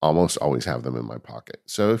almost always have them in my pocket.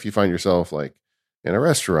 So if you find yourself like in a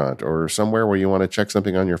restaurant or somewhere where you want to check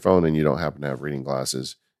something on your phone and you don't happen to have reading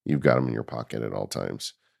glasses, you've got them in your pocket at all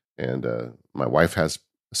times. And my wife has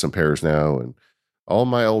some pairs now, and all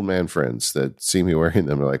my old man friends that see me wearing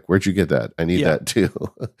them are like, "Where'd you get that? I need that too."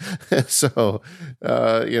 So,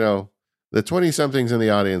 the 20-somethings in the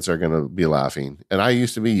audience are going to be laughing. And I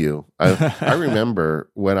used to be you. I remember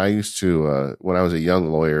when I used to, when I was a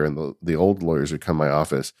young lawyer and the old lawyers would come to my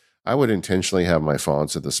office, I would intentionally have my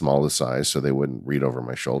fonts at the smallest size so they wouldn't read over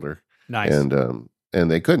my shoulder. Nice. And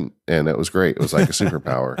they couldn't. And it was great. It was like a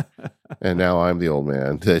superpower. And now I'm the old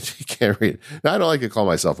man that you can't read. Now, I don't like to call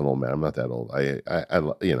myself an old man. I'm not that old.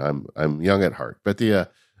 I'm young at heart. But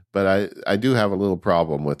I do have a little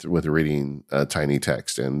problem with reading tiny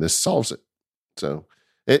text, and this solves it. So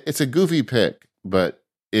it's a goofy pick, but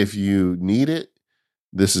if you need it,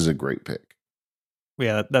 this is a great pick.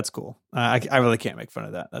 Yeah, that's cool. I really can't make fun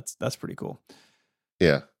of that. That's pretty cool.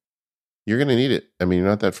 Yeah, you're gonna need it. I mean, you're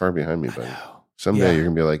not that far behind me, buddy. Someday you're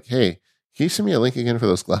gonna be like, "Hey, can you send me a link again for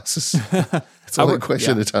those glasses?" It's only a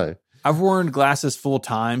question of time. I've worn glasses full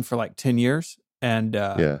time for like 10 years, and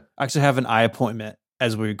I actually have an eye appointment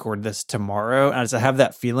as we record this tomorrow. And as I have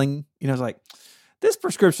that feeling, it's like, this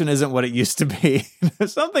prescription isn't what it used to be.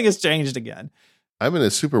 Something has changed again. I'm in a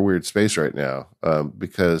super weird space right now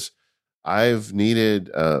because I've needed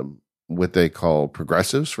what they call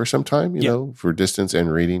progressives for some time, for distance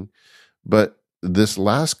and reading. But this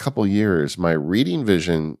last couple years, my reading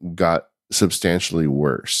vision got substantially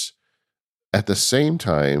worse. At the same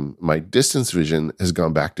time, my distance vision has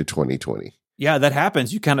gone back to 20/20. Yeah, that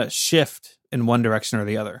happens. You kind of shift in one direction or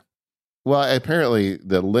the other. Well, apparently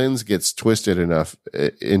the lens gets twisted enough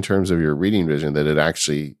in terms of your reading vision that it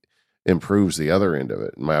actually improves the other end of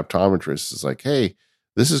it. And my optometrist is like, "Hey,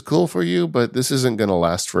 this is cool for you, but this isn't going to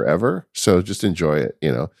last forever. So just enjoy it,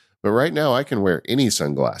 But right now I can wear any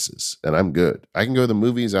sunglasses and I'm good. I can go to the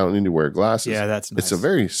movies. I don't need to wear glasses. Yeah, that's nice. It's a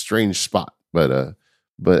very strange spot, but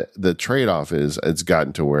the trade-off is it's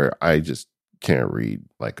gotten to where I just can't read.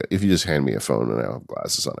 Like if you just hand me a phone and I don't have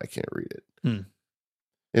glasses on, I can't read it.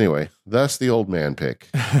 Anyway, that's the old man pick.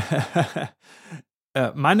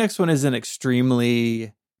 My next one is an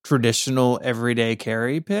extremely traditional everyday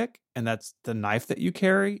carry pick, and that's the knife that you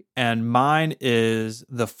carry. And mine is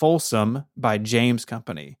the Folsom by James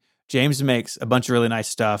Company. James makes a bunch of really nice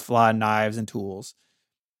stuff, a lot of knives and tools.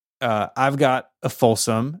 I've got a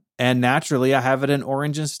Folsom, and naturally I have it in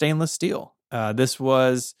orange and stainless steel. This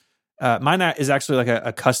was mine is actually like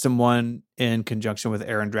a custom one in conjunction with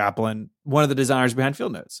Aaron Draplin, one of the designers behind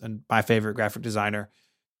Field Notes and my favorite graphic designer.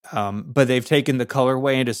 But they've taken the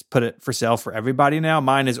colorway and just put it for sale for everybody now.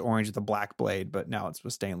 Mine is orange with a black blade, but now it's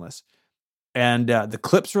with stainless. And the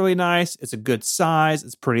clip's really nice. It's a good size.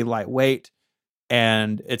 It's pretty lightweight.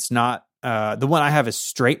 And it's not, the one I have is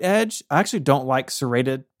straight edge. I actually don't like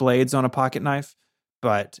serrated blades on a pocket knife,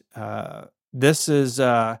 but this has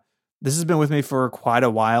been with me for quite a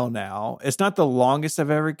while now. It's not the longest I've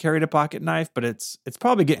ever carried a pocket knife, but it's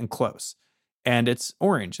probably getting close. And it's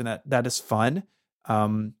orange, and that is fun.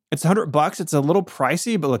 It's $100. It's a little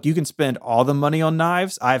pricey, but look, you can spend all the money on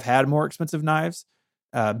knives. I've had more expensive knives.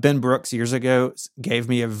 Ben Brooks years ago gave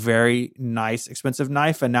me a very nice, expensive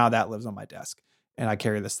knife, and now that lives on my desk, and I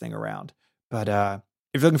carry this thing around. But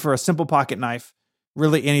if you're looking for a simple pocket knife,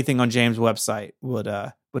 really anything on James' website would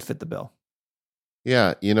fit the bill.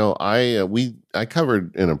 Yeah, I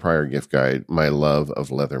covered in a prior gift guide my love of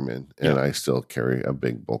Leatherman, and I still carry a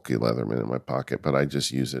big bulky Leatherman in my pocket, but I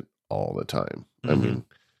just use it all the time. I mean,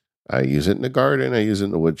 I use it in the garden, I use it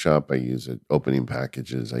in the wood shop, I use it opening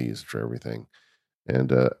packages, I use it for everything.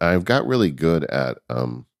 And I've got really good at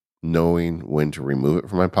knowing when to remove it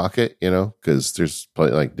from my pocket, because there's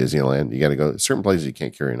like Disneyland, you got to go certain places you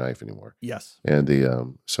can't carry a knife anymore. Yes.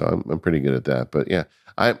 And so I'm pretty good at that. But yeah,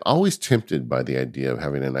 I'm always tempted by the idea of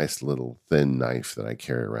having a nice little thin knife that I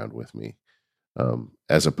carry around with me,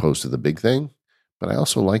 as opposed to the big thing. But I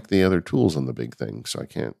also like the other tools on the big thing, so I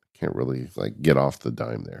can't really like get off the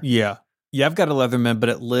dime there. Yeah. I've got a Leatherman, but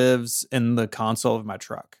it lives in the console of my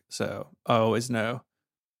truck, so I always know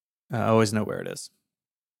where it is.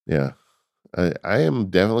 Yeah, I am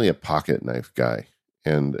definitely a pocket knife guy,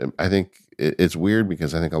 and I think it's weird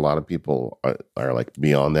because I think a lot of people are like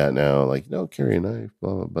beyond that now, like carry a knife,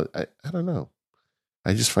 blah, blah, but I don't know.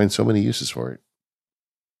 I just find so many uses for it.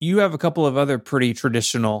 You have a couple of other pretty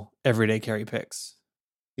traditional everyday carry picks.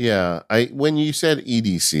 Yeah, when you said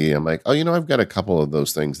EDC, I'm like, I've got a couple of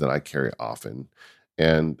those things that I carry often,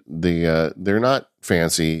 and they're not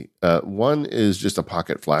fancy. One is just a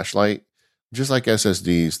pocket flashlight, just like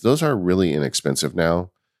SSDs. Those are really inexpensive now,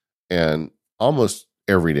 and almost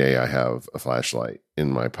every day I have a flashlight in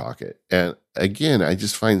my pocket. And again, I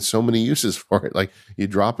just find so many uses for it. Like you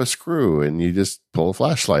drop a screw and you just pull a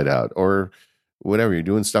flashlight out, or whatever, you're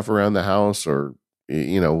doing stuff around the house, or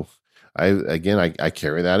I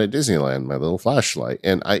carry that at Disneyland, my little flashlight,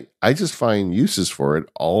 and I just find uses for it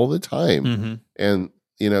all the time. Mm-hmm. And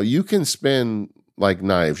you can spend, like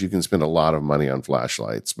knives, you can spend a lot of money on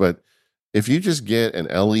flashlights, but if you just get an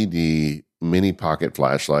LED mini pocket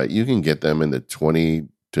flashlight, you can get them in the $20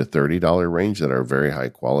 to $30 range that are very high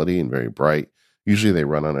quality and very bright. Usually they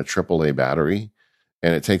run on a AAA battery,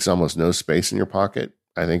 and it takes almost no space in your pocket.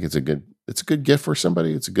 I think it's a good gift for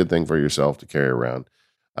somebody. It's a good thing for yourself to carry around.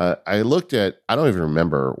 I don't even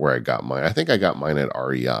remember where I got mine. I think I got mine at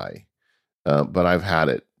REI, but I've had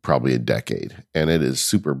it probably a decade, and it is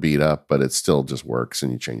super beat up, but it still just works,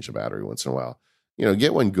 and you change the battery once in a while.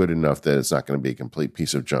 Get one good enough that it's not going to be a complete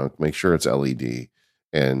piece of junk. Make sure it's LED,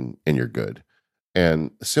 and you're good.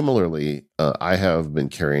 And similarly, I have been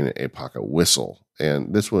carrying a pocket whistle,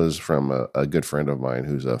 and this was from a good friend of mine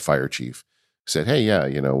who's a fire chief. Said, hey, yeah,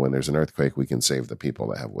 when there's an earthquake, we can save the people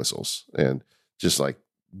that have whistles. And just like,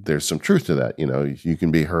 there's some truth to that. You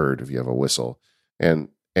can be heard if you have a whistle, and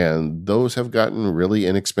those have gotten really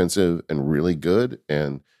inexpensive and really good.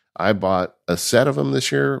 And I bought a set of them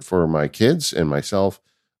this year for my kids and myself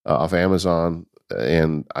off Amazon,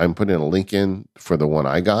 and I'm putting a link in for the one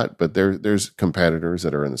I got. But there's competitors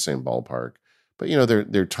that are in the same ballpark. But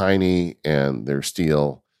they're tiny and they're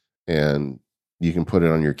steel, and you can put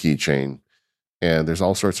it on your keychain. And there's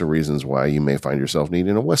all sorts of reasons why you may find yourself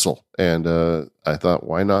needing a whistle. And I thought,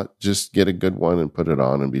 why not just get a good one and put it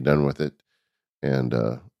on and be done with it? And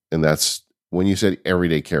that's when you said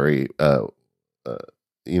everyday carry.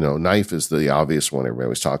 Knife is the obvious one everybody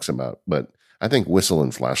always talks about, but I think whistle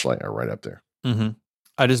and flashlight are right up there. Mm-hmm.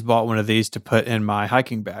 I just bought one of these to put in my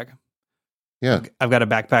hiking bag. Yeah. I've got a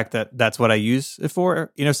backpack that's what I use it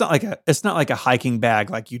for. You know, it's not like a hiking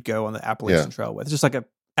bag like you'd go on the Appalachian Trail with. It's just like a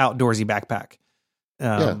outdoorsy backpack.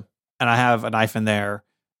 And I have a knife in there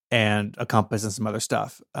and a compass and some other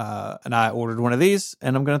stuff. And I ordered one of these,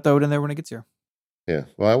 and I'm going to throw it in there when it gets here. Yeah.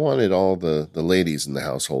 Well, I wanted all the ladies in the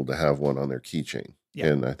household to have one on their keychain. Yeah.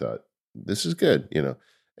 And I thought, this is good, you know,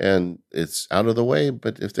 and it's out of the way,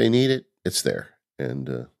 but if they need it, it's there.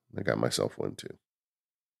 And I got myself one too.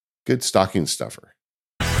 Good stocking stuffer.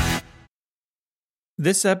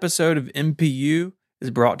 This episode of MPU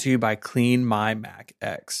is brought to you by Clean My Mac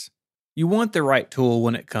X. You want the right tool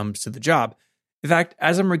when it comes to the job. In fact,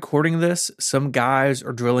 as I'm recording this, some guys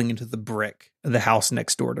are drilling into the brick of the house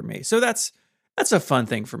next door to me. So that's a fun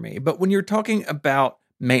thing for me. But when you're talking about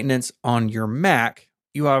maintenance on your Mac,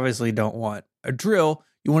 you obviously don't want a drill.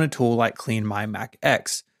 You want a tool like Clean My Mac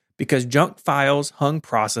X, because junk files, hung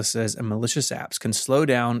processes, and malicious apps can slow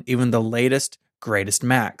down even the latest, greatest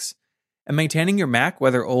Macs. And maintaining your Mac,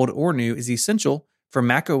 whether old or new, is essential for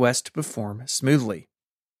macOS to perform smoothly.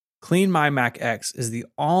 Clean My Mac X is the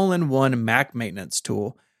all-in-one Mac maintenance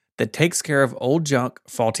tool that takes care of old junk,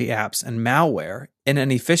 faulty apps, and malware in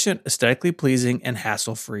an efficient, aesthetically pleasing, and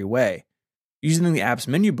hassle-free way. Using the app's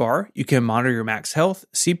menu bar, you can monitor your Mac's health,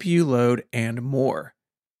 CPU load, and more.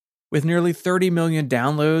 With nearly 30 million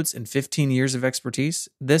downloads and 15 years of expertise,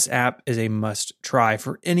 this app is a must-try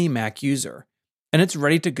for any Mac user. And it's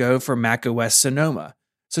ready to go for macOS Sonoma.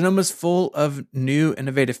 Sonoma's full of new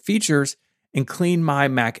innovative features, and Clean My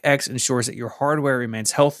Mac X ensures that your hardware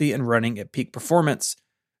remains healthy and running at peak performance,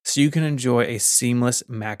 so you can enjoy a seamless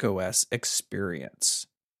macOS experience.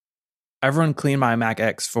 I've run Clean My Mac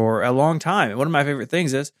X for a long time, and one of my favorite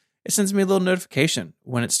things is it sends me a little notification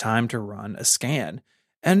when it's time to run a scan.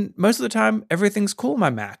 And most of the time, everything's cool on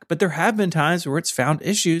my Mac, but there have been times where it's found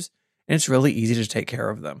issues, and it's really easy to take care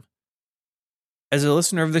of them. As a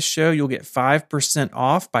listener of this show, you'll get 5%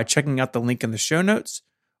 off by checking out the link in the show notes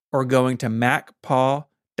or going to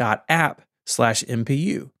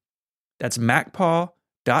macpaw.app/MPU. That's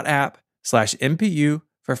macpaw.app/MPU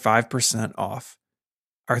for 5% off.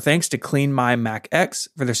 Our thanks to Clean My Mac X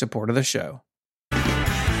for their support of the show.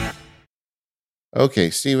 Okay,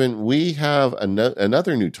 Stephen, we have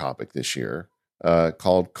another new topic this year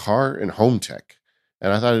called car and home tech.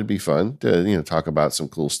 And I thought it'd be fun to talk about some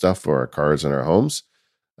cool stuff for our cars and our homes.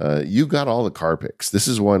 You got all the car picks. This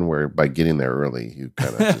is one where by getting there early, you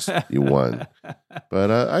kind of you won.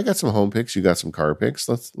 But I got some home picks. You got some car picks.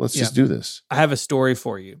 Let's just do this. I have a story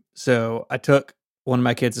for you. So I took one of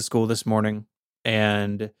my kids to school this morning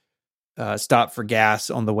and stopped for gas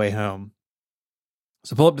on the way home.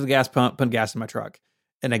 So pull up to the gas pump, put gas in my truck,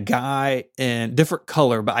 and a guy in different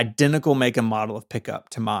color but identical make and model of pickup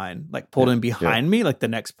to mine, like pulled in behind me, like the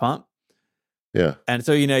next pump. Yeah. And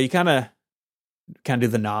so you kind of do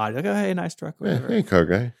the nod, like, oh, hey, nice truck. Whatever. Hey, car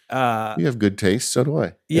guy. You have good taste. So do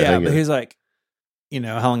I. Yeah, but he's like,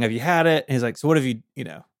 how long have you had it? And he's like, so what have you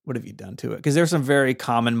done to it? Because there's some very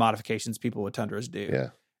common modifications people with Tundras do. Yeah.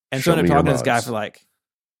 And so I'm talking to this guy for like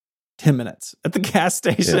 10 minutes at the gas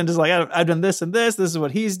station, just like, I've done this and this is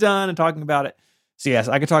what he's done, and talking about it. So yes,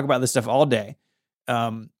 I could talk about this stuff all day.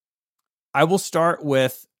 I will start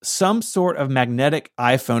with some sort of magnetic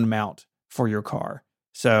iPhone mount for your car.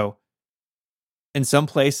 So in some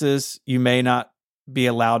places, you may not be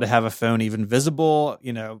allowed to have a phone even visible,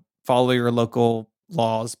 follow your local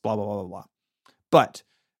laws, blah, blah, blah, blah, blah. But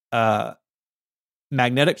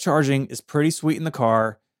magnetic charging is pretty sweet in the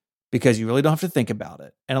car, because you really don't have to think about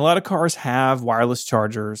it. And a lot of cars have wireless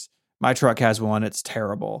chargers. My truck has one. It's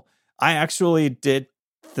terrible. I actually did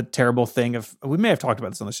the terrible thing of, we may have talked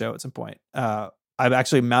about this on the show at some point. I've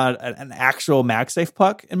actually mounted an actual MagSafe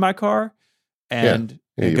puck in my car, and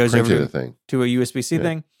it goes over to a USB-C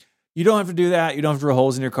thing. You don't have to do that. You don't have to drill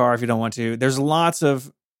holes in your car if you don't want to. There's lots of,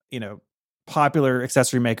 popular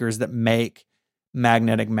accessory makers that make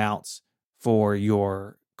magnetic mounts for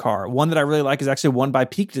your car. One that I really like is actually one by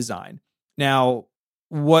Peak Design. Now,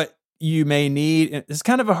 what you may need, it's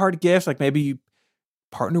kind of a hard gift. Like maybe you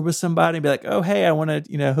partner with somebody and be like, oh, hey, I want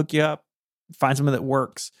to, hook you up, find something that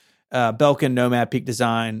works. Belkin, Nomad, Peak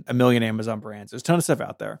Design, a million Amazon brands. There's a ton of stuff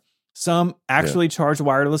out there. Some actually charge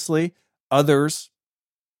wirelessly. Others,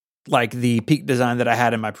 like the Peak Design that I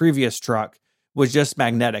had in my previous truck, was just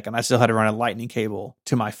magnetic, and I still had to run a lightning cable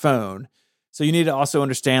to my phone. So you need to also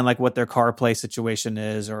understand like what their CarPlay situation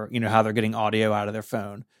is, or how they're getting audio out of their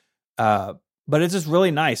phone. But it's just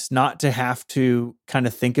really nice not to have to kind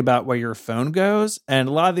of think about where your phone goes. And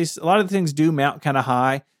a lot of the things do mount kind of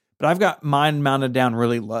high, but I've got mine mounted down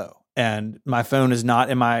really low, and my phone is not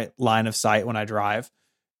in my line of sight when I drive.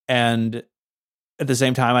 And at the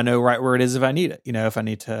same time, I know right where it is if I need it, if I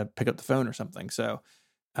need to pick up the phone or something. So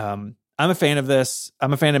I'm a fan of this.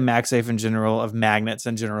 I'm a fan of MagSafe in general, of magnets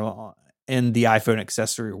in general in the iPhone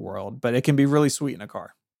accessory world, but it can be really sweet in a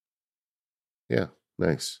car. Yeah,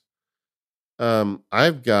 nice.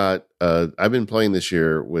 I've been playing this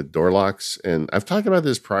year with door locks, and I've talked about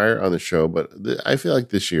this prior on the show, but I feel like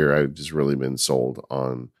this year I've just really been sold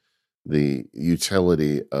on the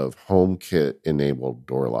utility of HomeKit enabled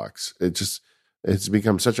door locks. It's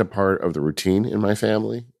become such a part of the routine in my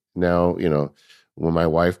family. Now, when my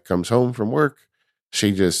wife comes home from work,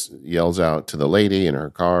 she just yells out to the lady in her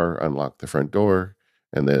car, unlock the front door,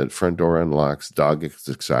 and the front door unlocks. Dog gets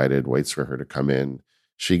excited, waits for her to come in.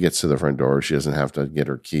 She gets to the front door. She doesn't have to get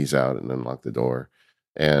her keys out and unlock the door.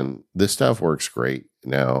 And this stuff works great.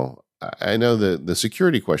 Now, I know the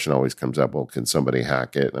security question always comes up. Well, can somebody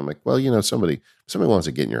hack it? And I'm like, well, somebody wants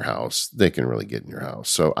to get in your house. They can really get in your house.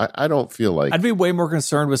 So I don't feel like I'd be way more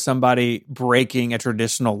concerned with somebody breaking a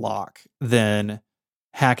traditional lock than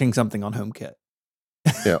hacking something on HomeKit.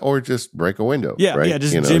 Yeah, or just break a window. Yeah, right? yeah,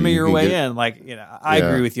 just jimmy your way in. Like, I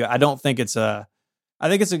agree with you. I think it's a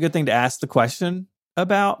good thing to ask the question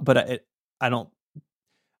about, but I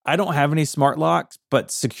don't have any smart locks, but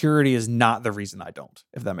security is not the reason I don't,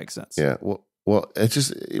 if that makes sense. Yeah, well, it's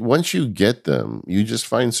just once you get them, you just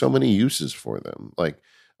find so many uses for them. Like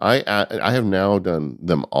I have now done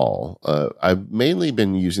them all. I've mainly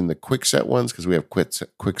been using the quick set ones because we have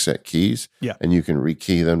quick set keys. Yeah, and you can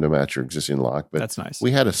rekey them to match your existing lock. But that's nice.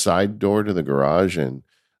 We had a side door to the garage, and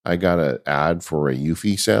I got an ad for a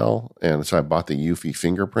Eufy sale, and so I bought the Eufy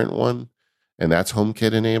fingerprint one, and that's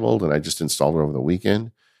HomeKit enabled, and I just installed it over the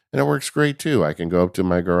weekend, and it works great too. I can go up to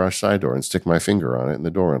my garage side door and stick my finger on it, and the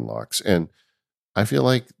door unlocks. And I feel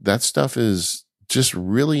like that stuff is just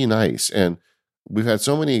really nice. And we've had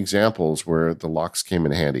so many examples where the locks came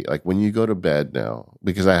in handy. Like when you go to bed now,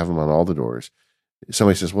 because I have them on all the doors,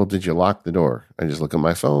 somebody says, well, did you lock the door? I just look at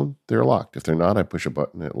my phone. They're locked. If they're not, I push a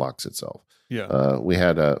button. It locks itself. Yeah. We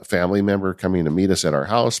had a family member coming to meet us at our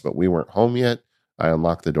house, but we weren't home yet. I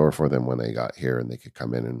unlocked the door for them when they got here, and they could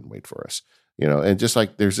come in and wait for us. And just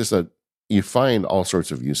like there's just you find all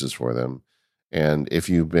sorts of uses for them. And if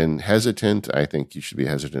you've been hesitant, I think you should be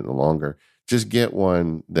hesitant no longer. Just get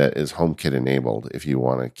one that is HomeKit enabled if you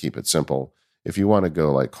want to keep it simple. If you want to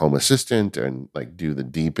go like Home Assistant and like do the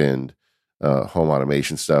deep end home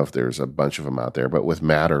automation stuff, there's a bunch of them out there. But with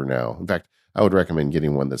Matter now, in fact, I would recommend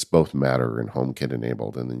getting one that's both Matter and HomeKit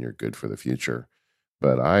enabled, and then you're good for the future.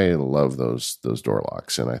 But I love those door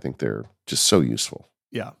locks, and I think they're just so useful.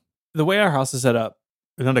 Yeah. The way our house is set up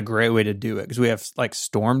is not a great way to do it because we have like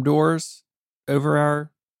storm doors over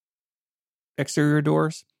our exterior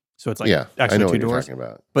doors. So it's like actually I know two what doors. you're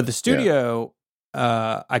talking about. But the studio,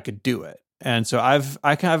 I could do it. And so I've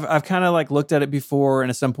kind of like looked at it before, and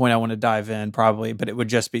at some point I want to dive in probably, but it would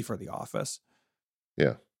just be for the office.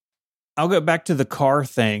 Yeah. I'll go back to the car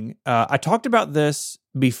thing. I talked about this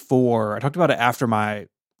before. I talked about it after my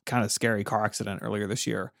kind of scary car accident earlier this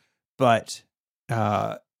year. But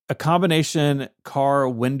a combination car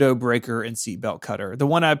window breaker and seatbelt cutter. The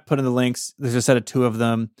one I put in the links, there's a set of two of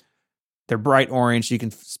them. They're bright orange. You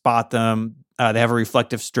can spot them. They have a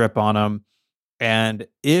reflective strip on them. And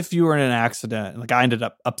if you were in an accident, like I ended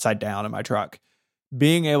up upside down in my truck,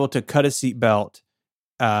 being able to cut a seatbelt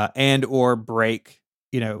and or break,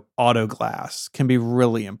 auto glass can be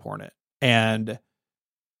really important. And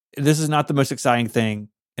this is not the most exciting thing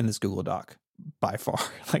in this Google Doc by far.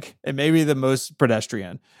 Like it may be the most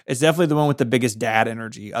pedestrian. It's definitely the one with the biggest dad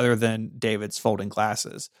energy other than David's folding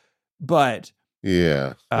glasses. But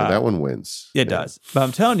yeah, that one wins. It does. But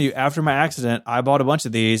I'm telling you, after my accident, I bought a bunch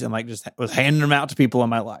of these and like just was handing them out to people in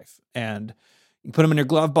my life. And you put them in your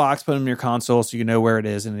glove box, put them in your console so you know where it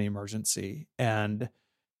is in an emergency. And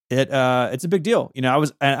it's a big deal.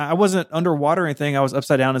 I wasn't underwater or anything. I was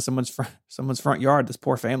upside down in someone's front yard, this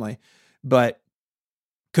poor family. But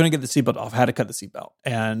couldn't get the seatbelt off. I had to cut the seatbelt.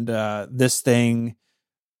 And this thing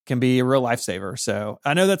can be a real lifesaver. So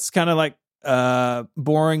I know that's kind of like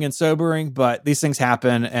boring and sobering, but these things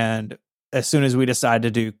happen. And as soon as we decided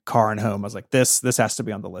to do car and home, I was like, this has to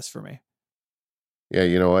be on the list for me. Yeah,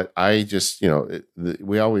 you know what? I just,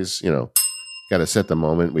 we always, got to set the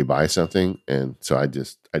moment we buy something. And so I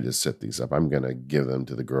just set these up. I'm going to give them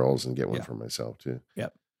to the girls and get one for myself too.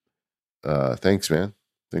 Yep. Thanks, man.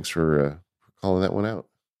 Thanks for calling that one out.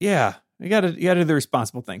 Yeah. You gotta do the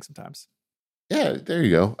responsible thing sometimes. Yeah, there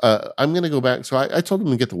you go. I'm going to go back. So I told him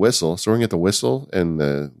to get the whistle. So we're going to get the whistle and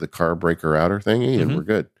the car breaker outer thingy, and we're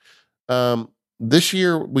good. This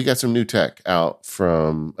year, we got some new tech out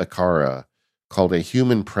from Akara called a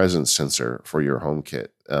human presence sensor for your HomeKit.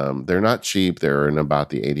 They're not cheap. They're in about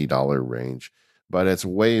the $80 range, but it's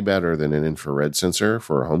way better than an infrared sensor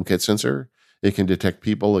for a HomeKit sensor. It can detect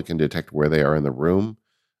people. It can detect where they are in the room.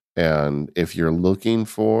 And if you're looking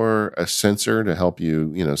for a sensor to help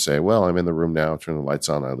you, say, well, I'm in the room now, turn the lights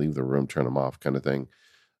on, I leave the room, turn them off kind of thing,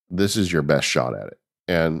 this is your best shot at it.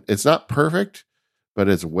 And it's not perfect, but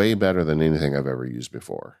it's way better than anything I've ever used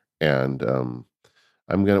before. And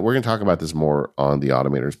we're gonna talk about this more on the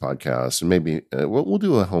Automators podcast, and maybe we'll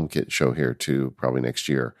do a HomeKit show here too, probably next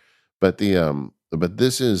year. But but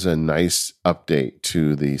this is a nice update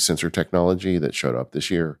to the sensor technology that showed up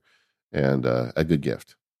this year, and a good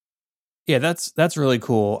gift. Yeah, that's really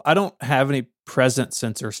cool. I don't have any present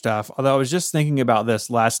sensor stuff, although I was just thinking about this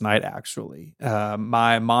last night, actually.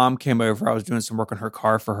 My mom came over. I was doing some work on her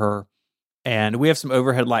car for her, and we have some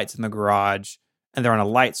overhead lights in the garage, and they're on a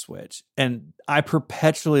light switch. And I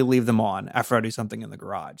perpetually leave them on after I do something in the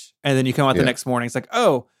garage. And then you come out the next morning, it's like,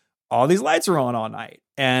 oh, all these lights are on all night.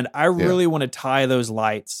 And I really want to tie those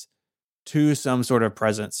lights to some sort of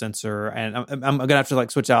present sensor. And I'm going to have to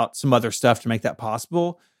like switch out some other stuff to make that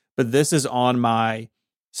possible. But this is on my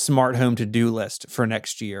smart home to-do list for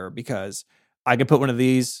next year, because I could put one of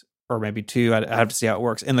these, or maybe two, I have to see how it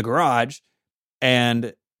works, in the garage.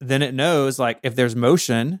 And then it knows like if there's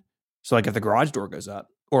motion, so like if the garage door goes up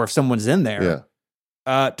or if someone's in there,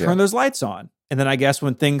 turn those lights on. And then I guess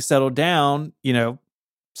when things settle down,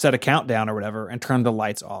 set a countdown or whatever and turn the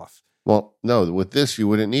lights off. Well, no, with this, you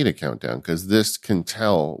wouldn't need a countdown, because this can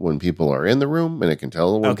tell when people are in the room and it can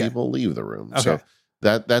tell when people leave the room. Okay. So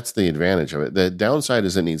that's the advantage of it. The downside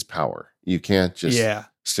is it needs power. You can't just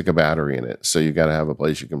stick a battery in it. So you got to have a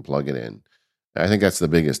place you can plug it in. I think that's the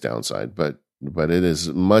biggest downside, but it is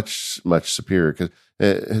much, much superior, because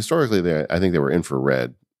historically I think they were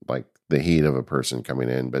infrared, like the heat of a person coming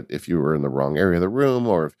in. But if you were in the wrong area of the room,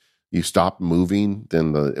 or if you stopped moving,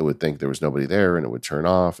 then it would think there was nobody there and it would turn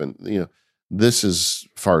off. And, this is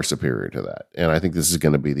far superior to that. And I think this is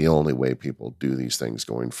going to be the only way people do these things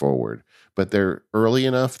going forward. But they're early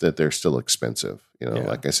enough that they're still expensive.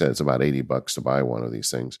 Like I said, it's about $80 to buy one of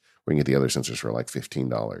these things. We can get the other sensors for like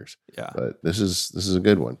 $15. Yeah. But this is a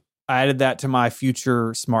good one. I added that to my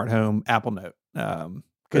future smart home Apple Note,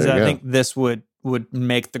 because I think this would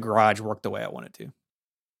make the garage work the way I want it to.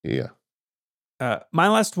 Yeah. My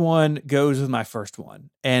last one goes with my first one,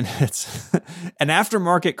 and it's an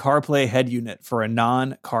aftermarket CarPlay head unit for a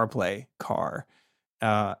non-CarPlay car.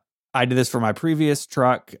 I did this for my previous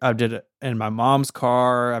truck. I did it in my mom's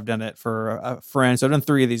car. I've done it for a friend. So I've done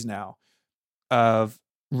 3 of these now, of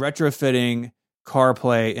retrofitting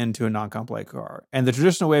CarPlay into a non-CarPlay car. And the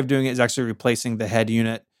traditional way of doing it is actually replacing the head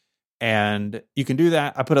unit. And you can do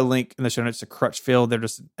that. I put a link in the show notes to Crutchfield. They're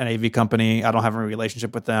just an AV company. I don't have a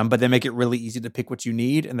relationship with them, but they make it really easy to pick what you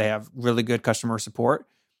need, and they have really good customer support.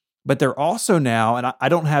 But they're also now, and I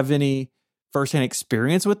don't have any firsthand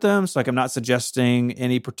experience with them, so like I'm not suggesting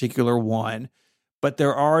any particular one, but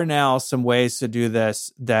there are now some ways to do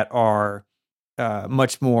this that are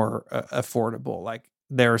much more affordable. Like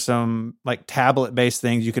there are some like tablet-based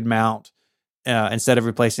things you could mount instead of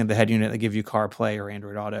replacing the head unit that give you CarPlay or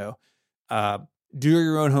Android Auto. Do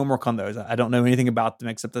your own homework on those. I don't know anything about them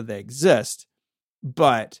except that they exist,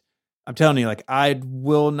 but I'm telling you, like, I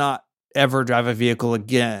will not ever drive a vehicle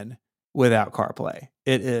again without CarPlay.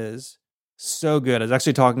 It is so good. I was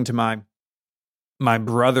actually talking to my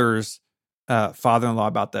brother's father-in-law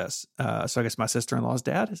about this. So I guess my sister-in-law's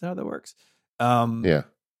dad, is that how that works?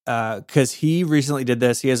 Because he recently did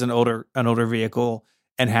this. He has an older vehicle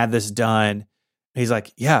and had this done. He's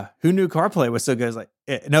like, yeah, who knew CarPlay was so good? It's like,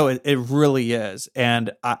 it really is.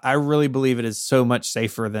 And I really believe it is so much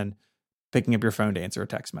safer than picking up your phone to answer a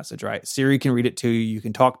text message, right? Siri can read it to you. You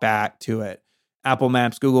can talk back to it. Apple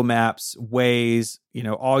Maps, Google Maps, Waze,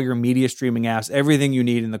 all your media streaming apps, everything you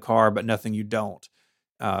need in the car, but nothing you don't.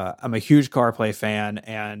 I'm a huge CarPlay fan.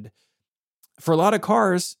 And for a lot of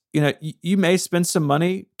cars, you may spend some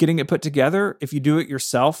money getting it put together. If you do it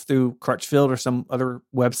yourself through Crutchfield or some other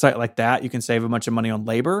website like that, you can save a bunch of money on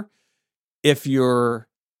labor. If you're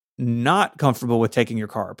not comfortable with taking your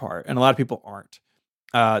car apart, and a lot of people aren't,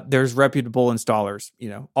 there's reputable installers,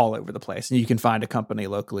 all over the place, and you can find a company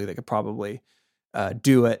locally that could probably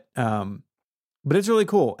do it. But it's really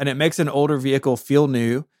cool, and it makes an older vehicle feel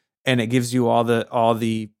new, and it gives you all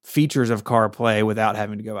the features of CarPlay without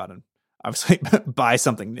having to go out and obviously buy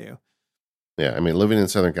something new. Yeah, I mean, living in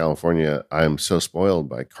Southern California, I'm so spoiled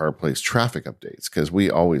by CarPlay's traffic updates, because we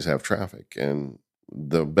always have traffic, and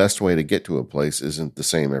the best way to get to a place isn't the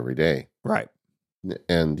same every day. Right.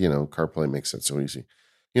 And, CarPlay makes that so easy.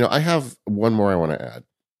 I have one more I want to add.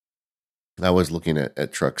 I was looking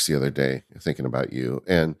at trucks the other day, thinking about you,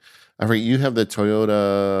 and I forget you have the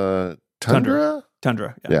Toyota Tundra.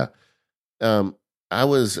 Tundra, yeah. Yeah. I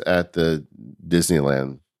was at the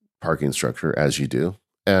Disneyland parking structure, as you do,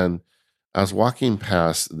 and I was walking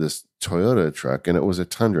past this Toyota truck, and it was a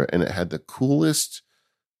Tundra, and it had the coolest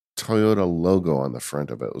Toyota logo on the front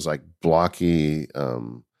of it. It was like blocky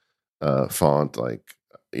font, like,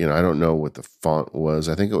 I don't know what the font was.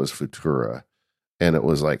 I think it was Futura, and it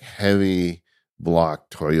was like heavy block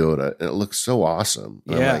Toyota, and it looks so awesome.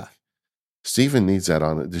 And Yeah. I'm like, Steven needs that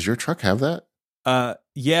on it. Does your truck have that?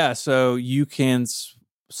 Yeah. So you can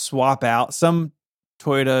swap out some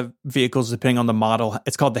Toyota vehicles depending on the model.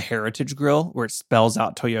 It's called the Heritage Grill, where it spells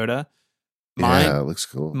out Toyota. Yeah, it looks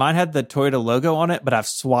cool. Mine had the Toyota logo on it, but I've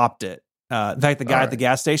swapped it. In fact, the guy at the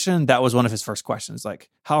gas station, that was one of his first questions. Like,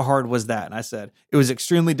 how hard was that? And I said, it was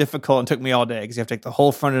extremely difficult and took me all day because you have to take the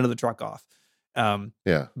whole front end of the truck off.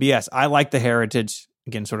 Yeah. But yes, I like the Heritage.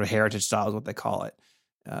 Again, sort of Heritage style is what they call it.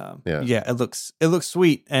 Yeah, it looks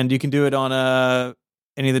sweet, and you can do it on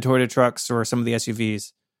any of the Toyota trucks or some of the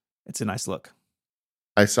SUVs. It's a nice look.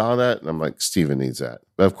 I saw that, and I'm like, Steven needs that.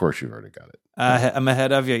 But of course, you've already got it. I'm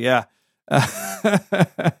ahead of you, yeah.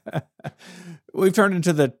 We've turned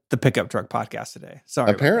into the pickup truck podcast today.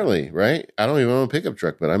 Sorry. Apparently, right? I don't even own a pickup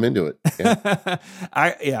truck, but I'm into it. Yeah.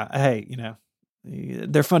 Hey,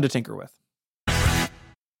 they're fun to tinker with.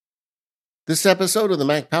 This episode of the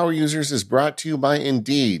Mac Power Users is brought to you by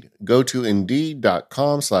Indeed. Go to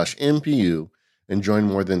Indeed.com/MPU and join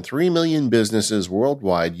more than 3 million businesses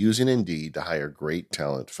worldwide using Indeed to hire great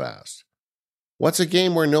talent fast. What's a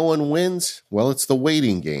game where no one wins? Well, it's the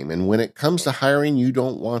waiting game. And when it comes to hiring, you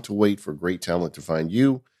don't want to wait for great talent to find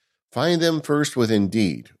you. Find them first with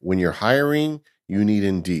Indeed. When you're hiring, you need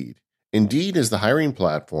Indeed. Indeed is the hiring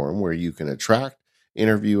platform where you can attract,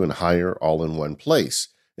 interview, and hire all in one place.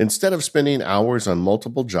 Instead of spending hours on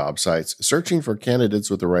multiple job sites searching for candidates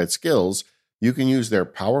with the right skills, you can use their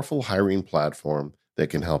powerful hiring platform that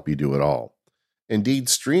can help you do it all. Indeed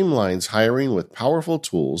streamlines hiring with powerful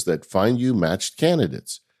tools that find you matched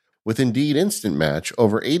candidates. With Indeed Instant Match,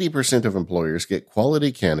 over 80% of employers get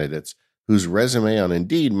quality candidates whose resume on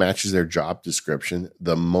Indeed matches their job description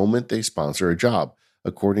the moment they sponsor a job.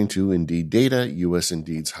 According to Indeed data, US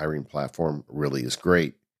Indeed's hiring platform really is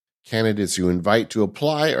great. Candidates you invite to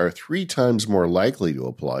apply are 3 times more likely to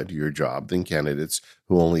apply to your job than candidates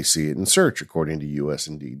who only see it in search, according to US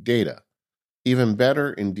Indeed data. Even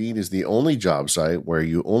better, Indeed is the only job site where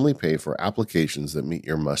you only pay for applications that meet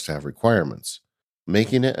your must-have requirements,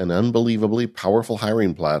 making it an unbelievably powerful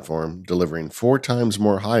hiring platform, delivering 4 times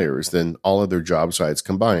more hires than all other job sites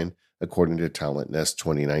combined, according to Talent Nest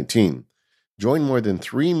 2019. Join more than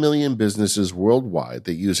 3 million businesses worldwide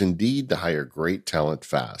that use Indeed to hire great talent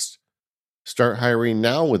fast. Start hiring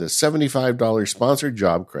now with a $75 sponsored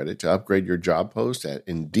job credit to upgrade your job post at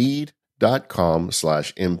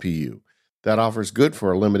Indeed.com/MPU. That offer's good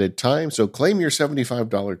for a limited time, so claim your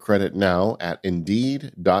 $75 credit now at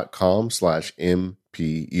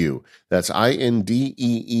Indeed.com/MPU. That's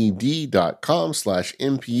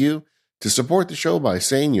INDEED.com/MPU to support the show by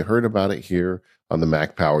saying you heard about it here on the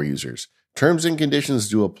Mac Power Users. Terms and conditions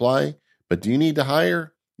do apply, but do you need to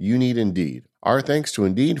hire? You need Indeed. Our thanks to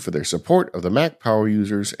Indeed for their support of the Mac Power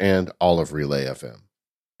Users and all of Relay FM.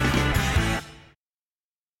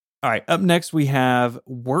 All right, up next we have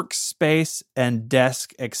workspace and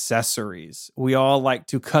desk accessories. We all like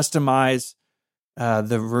to customize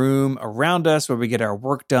the room around us where we get our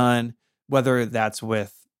work done, whether that's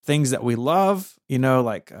with things that we love,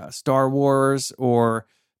 like Star Wars, or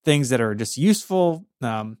things that are just useful,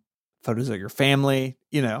 photos of your family.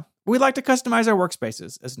 We like to customize our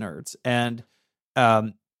workspaces as nerds. And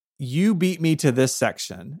you beat me to this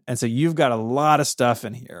section, and so you've got a lot of stuff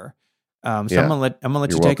in here. I'm gonna let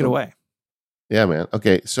you take it away. Yeah, man.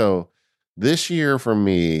 Okay, so this year for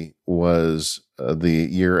me was the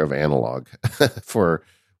year of analog for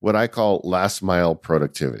what I call last mile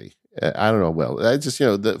productivity. I don't know. Well, I just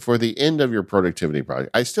for the end of your productivity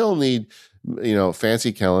project, I still need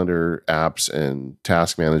fancy calendar apps and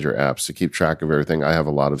task manager apps to keep track of everything. I have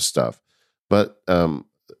a lot of stuff, but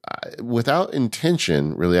without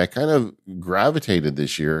intention, really, I kind of gravitated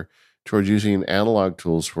this year towards using analog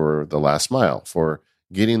tools for the last mile, for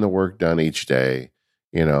getting the work done each day,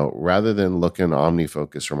 rather than looking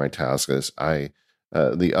OmniFocus for my task list. The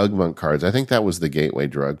UgMonk cards, I think that was the gateway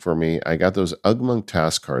drug for me. I got those UgMonk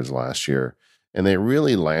task cards last year, and they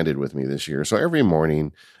really landed with me this year. So every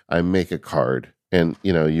morning I make a card, and,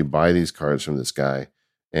 you buy these cards from this guy,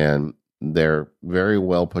 and they're very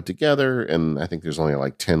well put together, and I think there's only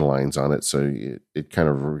like 10 lines on it, so it kind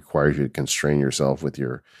of requires you to constrain yourself with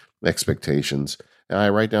your expectations. And I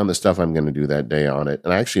write down the stuff I'm going to do that day on it.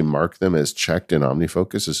 And I actually mark them as checked in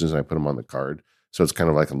OmniFocus as soon as I put them on the card. So it's kind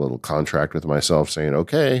of like a little contract with myself saying,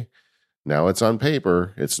 okay, now it's on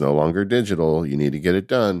paper. It's no longer digital. You need to get it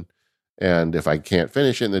done. And if I can't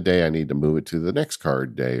finish it in the day, I need to move it to the next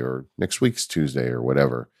card day or next week's Tuesday or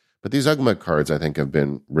whatever. But these Ugma cards, I think, have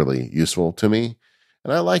been really useful to me,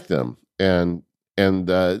 and I like them. And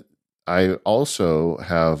I also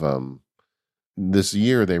have this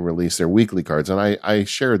year they released their weekly cards, and I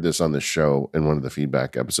shared this on the show in one of the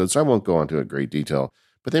feedback episodes, so I won't go into a great detail.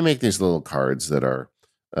 But they make these little cards that are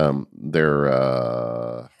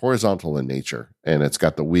they're horizontal in nature, and it's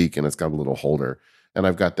got the week and it's got a little holder. And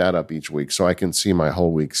I've got that up each week so I can see my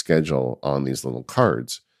whole week schedule on these little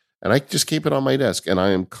cards. And I just keep it on my desk, and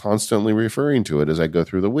I am constantly referring to it as I go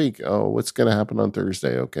through the week. Oh, what's going to happen on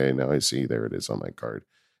Thursday? Okay, now I see there it is on my card.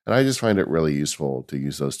 And I just find it really useful to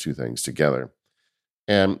use those two things together.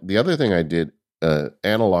 And the other thing I did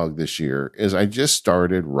analog this year is I just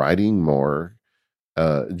started writing more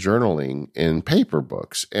journaling in paper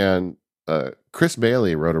books. And Chris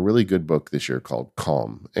Bailey wrote a really good book this year called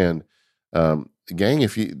Calm. And gang,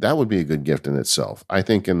 that would be a good gift in itself. I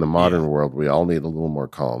think in the modern world, we all need a little more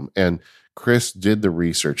calm. And Chris did the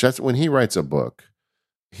research. That's when he writes a book,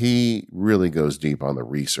 he really goes deep on the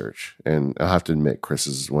research. And I have to admit, Chris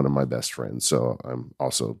is one of my best friends, so I'm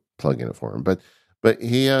also plugging it for him. But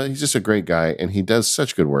he's just a great guy, and he does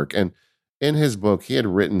such good work. And in his book, he had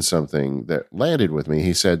written something that landed with me.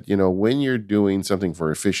 He said, when you're doing something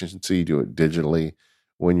for efficiency, do it digitally.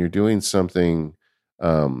 When you're doing something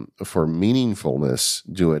for meaningfulness,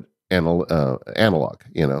 do it analog,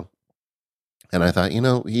 And I thought,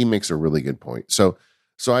 he makes a really good point. So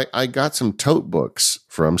I got some tote books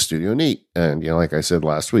from Studio Neat. And, like I said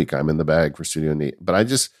last week, I'm in the bag for Studio Neat. But I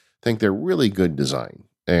just think they're really good design.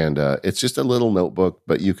 And it's just a little notebook,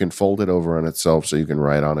 but you can fold it over on itself so you can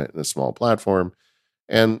write on it in a small platform.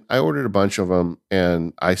 And I ordered a bunch of them,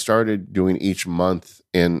 and I started doing each month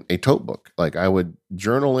in a tote book. Like I would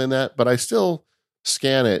journal in that, but I still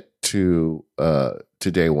scan it to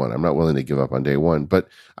day one. I'm not willing to give up on day one, but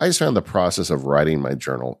I just found the process of writing my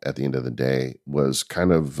journal at the end of the day was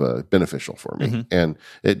kind of beneficial for me. Mm-hmm. And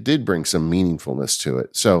it did bring some meaningfulness to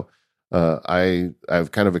it. So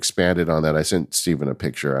I've kind of expanded on that. I sent Stephen a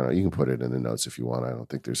picture. I don't know, you can put it in the notes if you want. I don't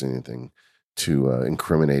think there's anything too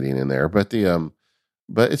incriminating in there, but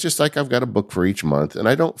it's just like I've got a book for each month, and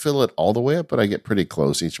I don't fill it all the way up, but I get pretty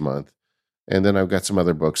close each month. And then I've got some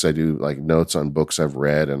other books. I do like notes on books I've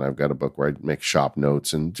read, and I've got a book where I make shop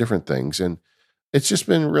notes and different things. And it's just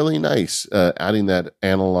been really nice adding that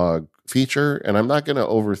analog feature. And I'm not going to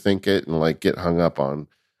overthink it and like get hung up on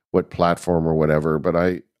what platform or whatever. But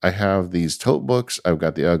I have these tote books. I've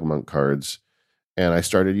got the Ugmonk cards, and I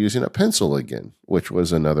started using a pencil again, which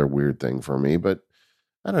was another weird thing for me. But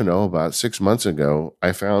I don't know, about 6 months ago,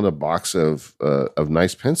 I found a box of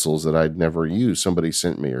nice pencils that I'd never used. Somebody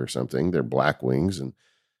sent me or something. They're Black Wings, and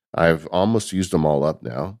I've almost used them all up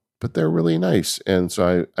now, but they're really nice. And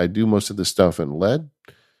so I do most of the stuff in lead,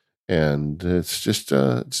 and it's just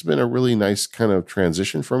it's been a really nice kind of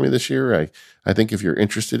transition for me this year. I think if you're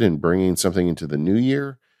interested in bringing something into the new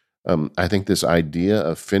year, I think this idea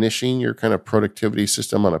of finishing your kind of productivity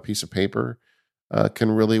system on a piece of paper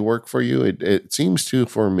can really work for you. It seems to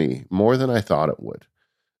for me more than I thought it would.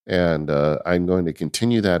 And I'm going to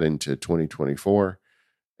continue that into 2024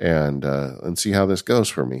 and see how this goes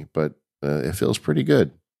for me. But it feels pretty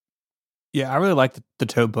good. Yeah, I really like the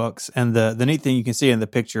tote books. And the neat thing you can see in the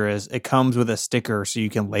picture is it comes with a sticker so you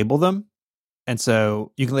can label them. And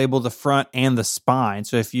so you can label the front and the spine.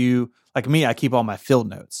 So if you, like me, I keep all my field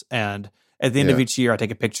notes. And at the end of each year, I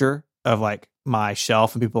take a picture of like my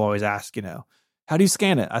shelf. And people always ask, how do you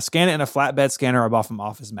scan it? I scan it in a flatbed scanner I bought from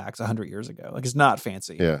Office Max 100 years ago. Like it's not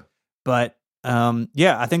fancy. Yeah. But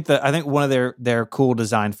I think one of their cool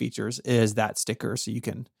design features is that sticker, so you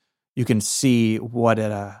can see what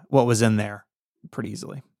was in there pretty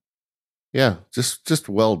easily. Yeah, just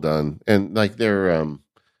well done. And like they're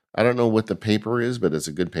I don't know what the paper is, but it's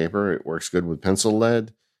a good paper. It works good with pencil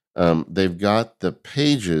lead. They've got the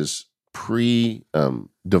pages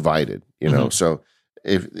divided, Mm-hmm. so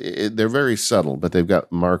they're very subtle, but they've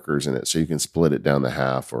got markers in it, so you can split it down the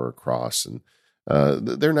half or across. And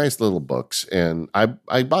they're nice little books. And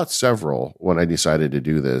I bought several when I decided to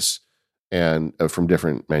do this, and from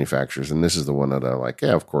different manufacturers. And this is the one that I like.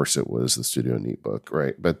 Yeah, of course it was the Studio Neat book,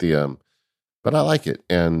 right? But but I like it,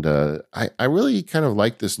 and I really kind of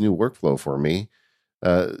like this new workflow for me.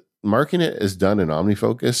 Marking it as done in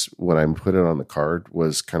OmniFocus when I put it on the card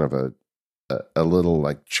was kind of a little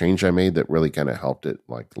like change I made that really kind of helped it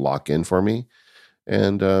like lock in for me.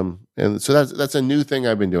 And so that's a new thing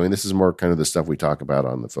I've been doing. This is more kind of the stuff we talk about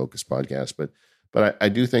on the Focus podcast, but I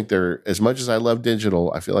do think there, as much as I love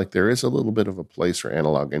digital, I feel like there is a little bit of a place for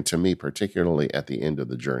analog, and to me, particularly at the end of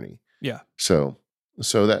the journey. Yeah. So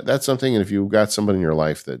that's something. And if you've got somebody in your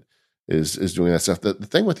life that is doing that stuff, the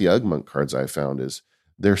thing with the Ugmonk cards I found is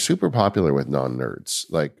they're super popular with non-nerds.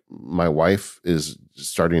 Like my wife is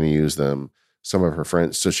starting to use them. Some of her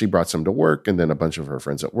friends, so she brought some to work, and then a bunch of her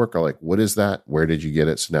friends at work are like, "What is that? Where did you get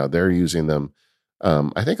it?" So now they're using them.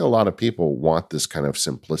 I think a lot of people want this kind of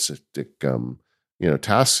simplistic,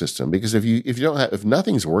 task system, because if you don't have, if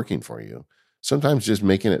nothing's working for you, sometimes just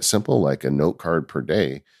making it simple, like a note card per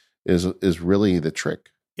day, is really the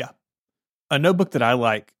trick. Yeah. A notebook that I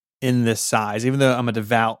like in this size, even though I'm a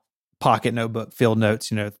devout pocket notebook, field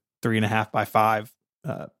notes, 3.5 by 5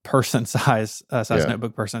 person size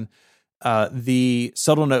notebook person. The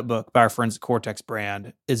Subtle Notebook by our friends at Cortex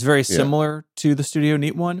brand is very similar to the Studio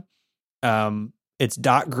Neat one. It's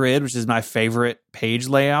dot grid, which is my favorite page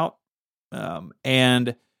layout.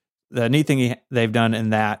 And the neat thing they've done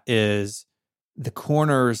in that is the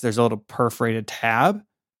corners, there's a little perforated tab.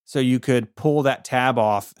 So you could pull that tab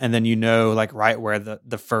off, and then like right where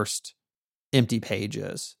the first empty page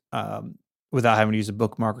is, without having to use a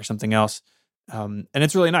bookmark or something else. And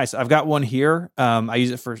it's really nice. I've got one here. I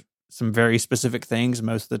use it for some very specific things.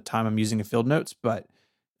 Most of the time I'm using a field notes, but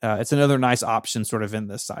it's another nice option sort of in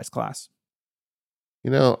this size class.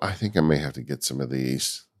 I think I may have to get some of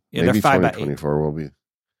these. Yeah, maybe they're 5 by 8. 2024 will be.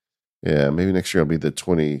 Yeah, maybe next year will be the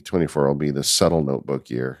 2024 will be the subtle notebook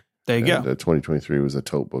year. There you go. 2023 was the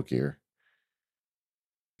tote book year.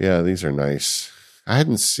 Yeah, these are nice. I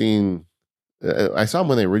hadn't seen. I saw them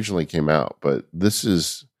when they originally came out, but this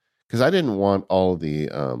is because I didn't want all the.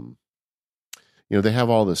 They have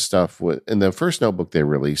all this stuff with in the first notebook they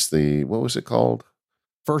released. What was it called?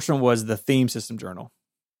 First one was the Theme System Journal.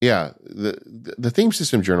 Yeah, the Theme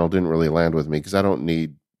System Journal didn't really land with me because I don't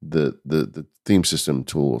need the theme system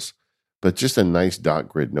tools, but just a nice dot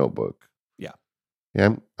grid notebook. Yeah,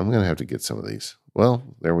 I'm going to have to get some of these. Well,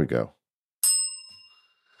 there we go.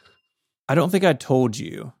 I don't think I told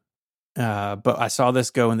you, but I saw this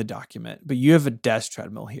go in the document. But you have a desk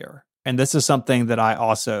treadmill here. And this is something that I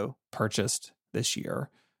also purchased this year.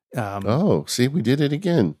 See, we did it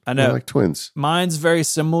again. I know. We're like twins. Mine's very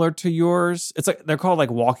similar to yours. It's like, they're called like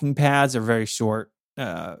walking pads. They're very short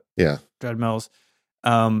treadmills.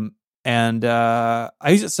 And I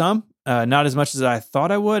use it some, not as much as I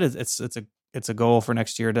thought I would. It's a goal for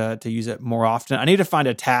next year to use it more often. I need to find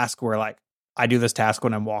a task where like I do this task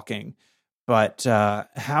when I'm walking. But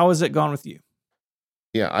how has it gone with you?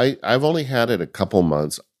 Yeah, I've only had it a couple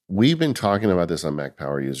months. We've been talking about this on Mac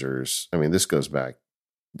Power Users. I mean, this goes back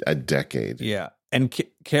a decade. Yeah. And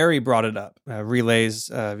Carrie brought it up, Relays,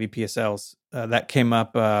 VPSLs. That came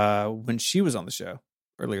up when she was on the show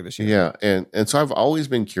earlier this year. Yeah. And so I've always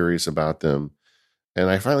been curious about them. And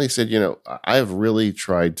I finally said, I've really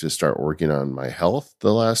tried to start working on my health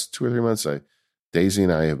the last 2 or 3 months. Daisy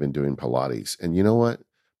and I have been doing Pilates. And you know what?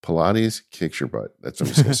 Pilates kicks your butt. I'm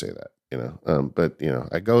just going to say that, But,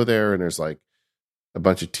 I go there and there's like a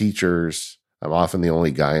bunch of teachers. I'm often the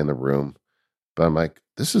only guy in the room. But I'm like,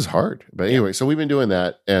 this is hard. But anyway, so we've been doing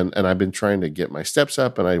that. And I've been trying to get my steps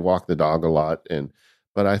up, and I walk the dog a lot.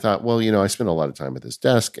 But I thought, well, I spend a lot of time at this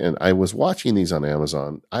desk, and I was watching these on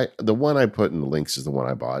Amazon. The one I put in the links is the one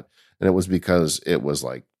I bought, and it was because it was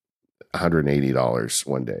like $180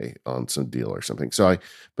 one day on some deal or something.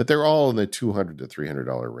 But they're all in the $200 to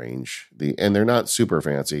 $300 range. And they're not super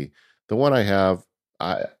fancy. The one I have,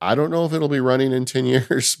 I don't know if it'll be running in 10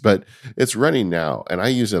 years, but it's running now, and I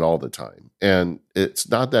use it all the time. And it's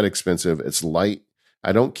not that expensive. It's light.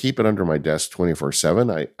 I don't keep it under my desk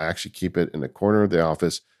 24/7. I actually keep it in the corner of the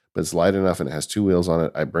office, but it's light enough and it has 2 wheels on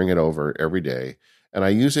it. I bring it over every day, and I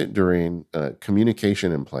use it during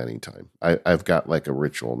communication and planning time. I've got like a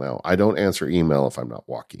ritual now. I don't answer email if I'm not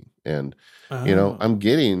walking. And, I'm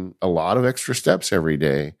getting a lot of extra steps every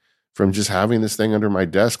day from just having this thing under my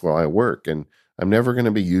desk while I work. And I'm never going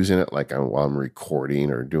to be using it like while I'm recording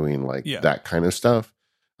or doing that kind of stuff.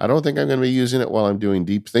 I don't think I'm going to be using it while I'm doing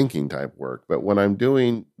deep thinking type work. But when I'm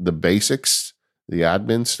doing the basics, the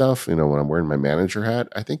admin stuff, when I'm wearing my manager hat,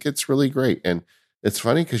 I think it's really great. And it's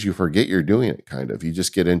funny because you forget you're doing it kind of. You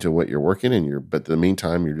just get into what you're working in, but in the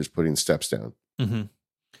meantime, you're just putting steps down. Mm-hmm.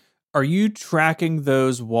 Are you tracking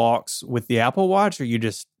those walks with the Apple Watch, or you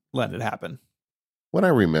just let it happen? When I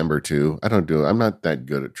remember to, I don't do it. I'm not that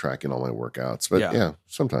good at tracking all my workouts, but yeah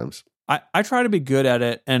sometimes. I try to be good at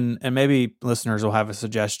it, and maybe listeners will have a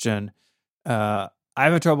suggestion. I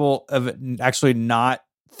have a trouble of it actually not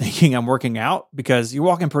thinking I'm working out because you're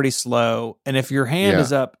walking pretty slow. And if your hand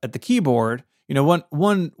is up at the keyboard, you know,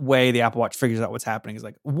 one way the Apple Watch figures out what's happening is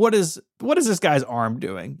like, what is this guy's arm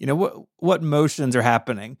doing? You know, what motions are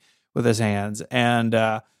happening with his hands? And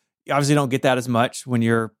you obviously don't get that as much when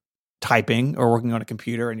you're typing or working on a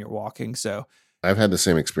computer and you're walking. So I've had the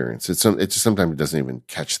same experience. It's just sometimes it doesn't even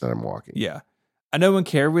catch that I'm walking. Yeah. I know when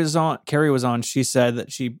Carrie was on, she said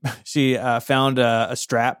that she found a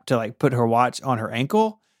strap to like put her watch on her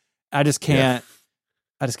ankle. I just can't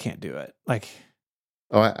do it. Like,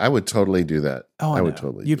 oh, I would totally do that. Oh, I would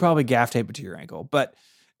totally. You'd probably gaff tape it to your ankle, but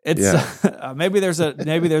it's maybe there's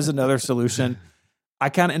another solution. I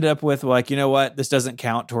kind of ended up with like, you know what, this doesn't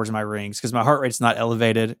count towards my rings because my heart rate's not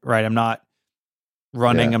elevated, right? I'm not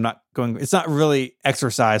running. I'm not going. It's not really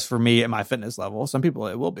exercise for me at my fitness level. Some people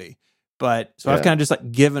it will be, but so I've kind of just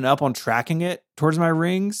like given up on tracking it towards my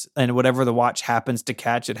rings, and whatever the watch happens to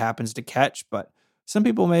catch, it happens to catch. But some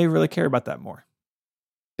people may really care about that more.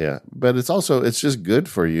 Yeah, but it's just good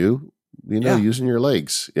for you, you know, using your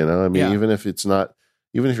legs, you know, I mean, even if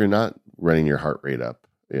you're not running your heart rate up,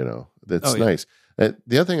 you know, that's nice. The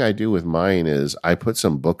other thing I do with mine is I put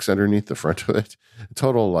some books underneath the front of it,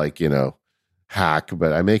 total like, you know, hack,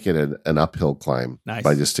 but I make it an uphill climb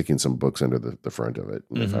by just sticking some books under the front of it.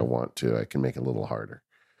 And if I want to, I can make it a little harder.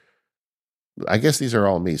 I guess these are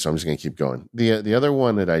all me, so I'm just going to keep going. The other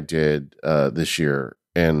one that I did this year,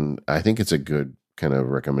 and I think it's a good kind of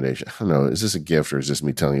recommendation. I don't know, is this a gift or is this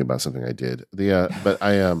me telling you about something I did? But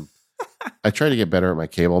I try to get better at my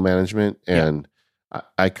cable management, and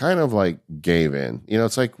I kind of like gave in. You know,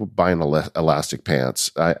 it's like buying elastic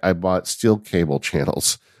pants. I bought steel cable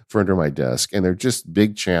channels for under my desk, and they're just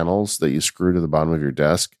big channels that you screw to the bottom of your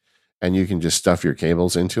desk, and you can just stuff your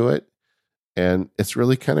cables into it. And it's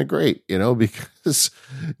really kind of great, you know, because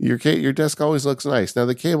your desk always looks nice. Now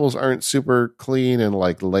the cables aren't super clean and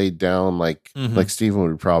like laid down like Stephen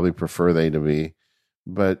would probably prefer they to be.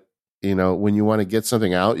 But, you know, when you want to get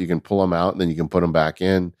something out, you can pull them out and then you can put them back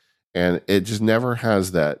in. And it just never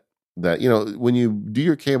has that, you know, when you do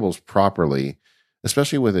your cables properly,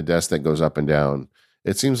 especially with a desk that goes up and down,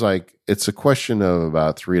 it seems like it's a question of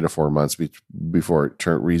about 3 to 4 months before it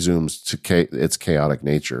resumes to its chaotic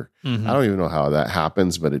nature. I don't even know how that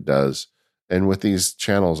happens, but it does. And with these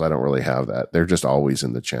channels, I don't really have that. They're just always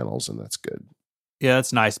in the channels, and that's good. Yeah,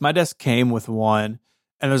 that's nice. My desk came with one,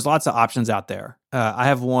 and there's lots of options out there. I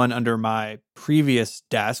have one under my previous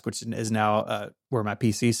desk, which is now where my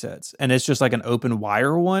PC sits, and it's just like an open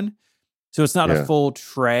wire one. So it's not a full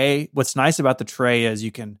tray. What's nice about the tray is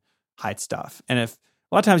you can hide stuff. And if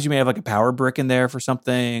a lot of times you may have like a power brick in there for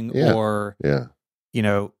something, or, you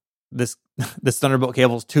know, this Thunderbolt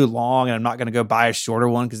cable is too long and I'm not going to go buy a shorter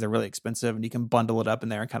one because they're really expensive, and you can bundle it up in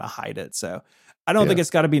there and kind of hide it. So I don't think it's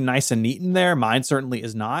got to be nice and neat in there. Mine certainly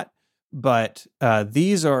is not, but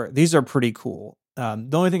these are pretty cool. The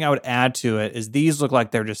only thing I would add to it is these look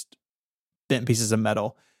like they're just bent pieces of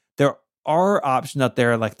metal. There are options out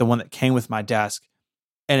there, like the one that came with my desk,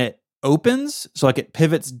 and it opens. So like it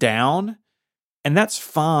pivots down. And that's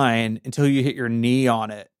fine until you hit your knee on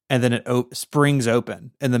it, and then it springs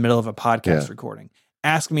open in the middle of a podcast recording.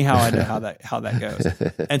 Ask me how I know how that goes.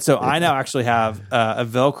 And so I now actually have a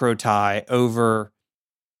Velcro tie over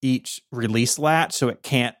each release latch, so it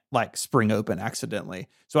can't like spring open accidentally.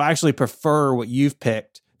 So I actually prefer what you've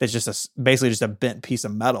picked. That's just basically just a bent piece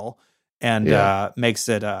of metal, and makes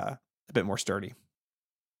it a bit more sturdy.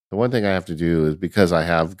 The one thing I have to do is, because I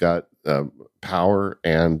have got power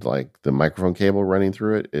and like the microphone cable running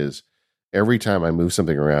through it, is every time I move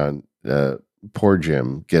something around, poor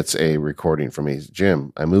Jim gets a recording from me.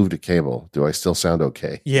 Jim, I moved a cable. Do I still sound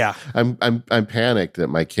okay? Yeah. I'm panicked that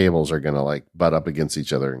my cables are going to like butt up against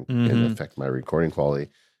each other and affect my recording quality.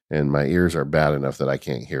 And my ears are bad enough that I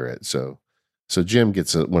can't hear it. So Jim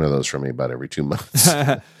gets one of those from me about every 2 months.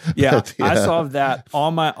 I solved that.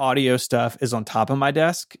 All my audio stuff is on top of my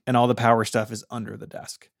desk, and all the power stuff is under the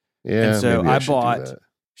desk. Yeah. And so I bought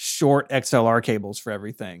short XLR cables for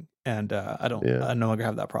everything, and I no longer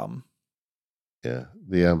have that problem. Yeah.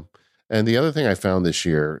 And the other thing I found this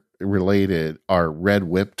year related are red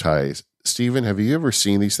whip ties. Stephen, have you ever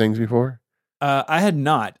seen these things before? I had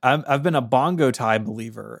not. I've been a bongo tie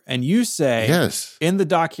believer, and you say in the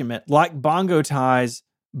document, like bongo ties,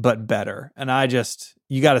 but better. And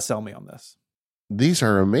you got to sell me on this. These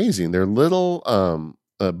are amazing. They're little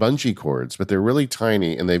bungee cords, but they're really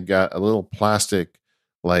tiny, and they've got a little plastic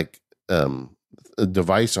like a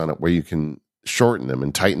device on it where you can shorten them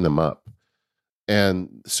and tighten them up.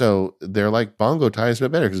 And so they're like bongo ties,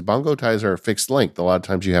 but better, because bongo ties are a fixed length. A lot of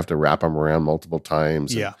times you have to wrap them around multiple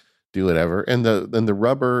times. do whatever. And the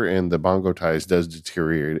rubber and the bongo ties does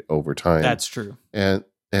deteriorate over time. That's true. And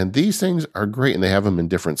these things are great, and they have them in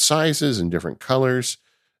different sizes and different colors.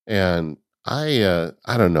 And I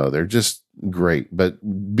don't know, they're just great.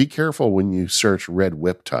 But be careful when you search red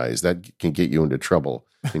whip ties; that can get you into trouble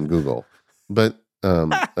in Google. But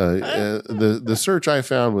the search I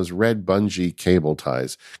found was red bungee cable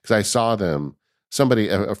ties, because I saw them. Somebody,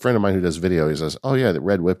 a friend of mine who does video, he says, "Oh yeah, the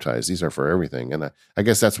red whip ties. These are for everything." And I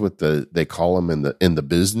guess that's what they call them in the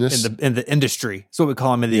business, in the industry. That's what we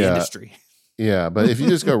call them in the industry. Yeah, but if you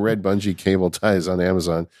just go red bungee cable ties on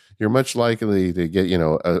Amazon, you're much likely to get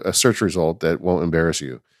a search result that won't embarrass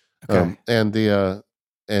you. Okay. And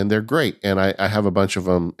they're great, and I have a bunch of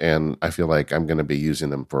them, and I feel like I'm going to be using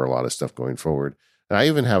them for a lot of stuff going forward. And I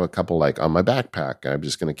even have a couple like on my backpack. I'm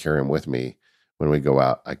just going to carry them with me when we go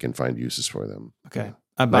out. I can find uses for them. Okay,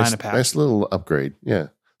 I'm buying a pack. Nice little upgrade. Yeah,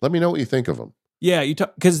 let me know what you think of them. Yeah,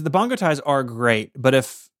 because the bongo ties are great, but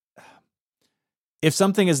if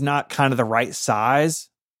something is not kind of the right size,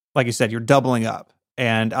 like you said, you're doubling up.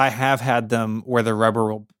 And I have had them where the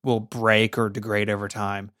rubber will break or degrade over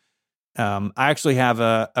time. I actually have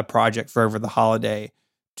a project for over the holiday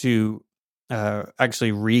to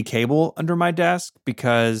actually re-cable under my desk,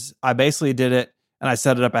 because I basically did it and I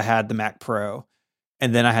set it up. I had the Mac Pro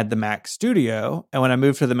and then I had the Mac Studio. And when I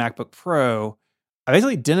moved to the MacBook Pro, I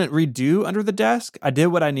basically didn't redo under the desk. I did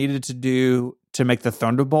what I needed to do to make the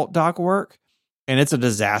Thunderbolt dock work. And it's a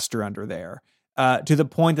disaster under there, to the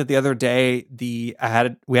point that the other day we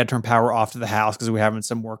had to turn power off to the house because we were having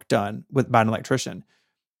some work done by an electrician.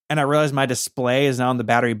 And I realized my display is now on the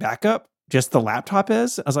battery backup, just the laptop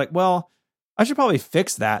is. I was like, well, I should probably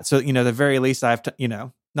fix that. So, the very least I have to,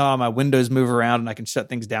 not all my windows move around and I can shut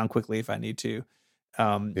things down quickly if I need to.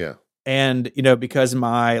 Yeah. And, because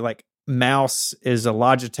my mouse is a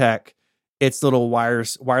Logitech, its little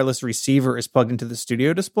wireless receiver is plugged into the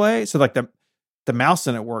studio display. So the mouse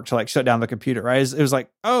didn't work to shut down the computer, right? It was like,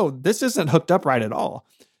 oh, this isn't hooked up right at all.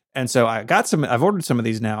 And so I've ordered some of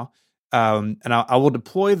these now. And I will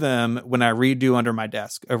deploy them when I redo under my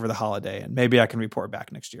desk over the holiday, and maybe I can report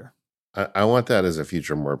back next year. I want that as a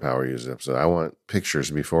future More Power Users episode. I want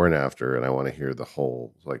pictures before and after, and I want to hear the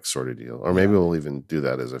whole sort of deal. Or maybe we'll even do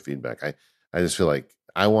that as a feedback. I just feel like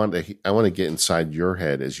I want to get inside your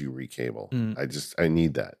head as you recable. I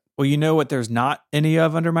need that. Well, you know what there's not any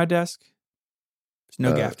of under my desk?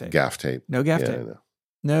 There's no gaff tape. Gaff tape. No gaff tape.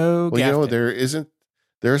 No gaff tape.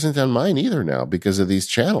 There isn't on mine either now because of these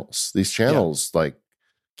channels. These channels like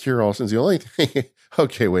cure all sins. The only thing.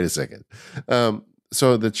 Okay, wait a second.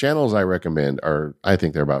 So the channels I recommend I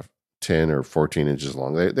think they're about 10 or 14 inches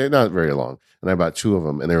long. They're not very long. And I bought two of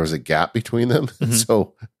them, and there was a gap between them. Mm-hmm.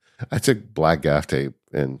 So I took black gaff tape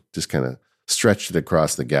and just kind of stretched it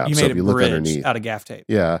across the gap. You so made if you a look bridge underneath, out of gaff tape.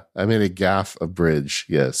 Yeah, I made a gaff, a bridge.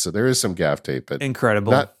 Yes, so there is some gaff tape, but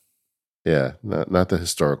incredible. Not the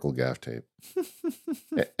historical gaff tape.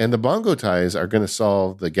 And the bongo ties are going to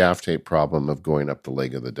solve the gaff tape problem of going up the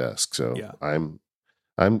leg of the desk. So yeah.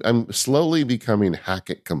 I'm slowly becoming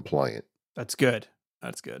Hackett compliant. That's good.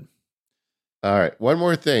 That's good. All right. One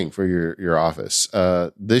more thing for your office.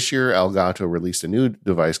 This year, Elgato released a new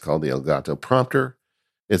device called the Elgato Prompter.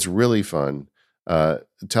 It's really fun.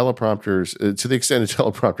 Teleprompters, to the extent a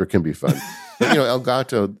teleprompter can be fun. But,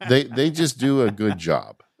 Elgato, they just do a good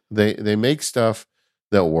job. They make stuff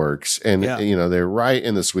that works, and they're right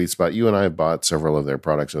in the sweet spot. You and I have bought several of their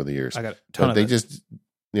products over the years. I got a ton of it.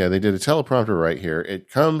 They did a teleprompter right here. It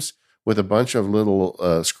comes with a bunch of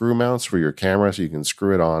little screw mounts for your camera, so you can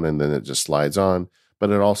screw it on, and then it just slides on. But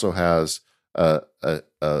it also has a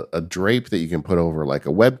drape that you can put over like a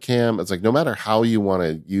webcam. It's like no matter how you want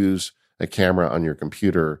to use a camera on your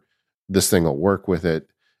computer, this thing will work with it.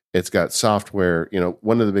 It's got software.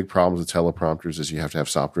 One of the big problems with teleprompters is you have to have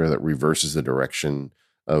software that reverses the direction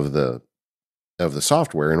of the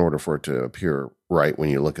software in order for it to appear right when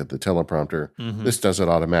you look at the teleprompter. Mm-hmm. This does it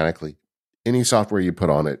automatically. Any software you put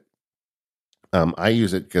on it. I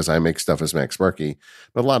use it because I make stuff as Mac Sparky,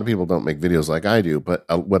 but a lot of people don't make videos like I do. But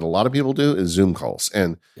what a lot of people do is Zoom calls.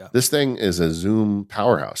 And this thing is a Zoom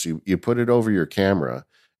powerhouse. You put it over your camera,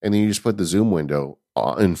 and then you just put the Zoom window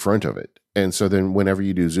in front of it. And so then whenever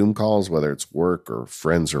you do Zoom calls, whether it's work or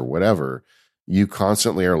friends or whatever, you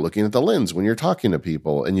constantly are looking at the lens when you're talking to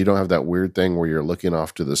people, and you don't have that weird thing where you're looking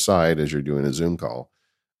off to the side as you're doing a Zoom call.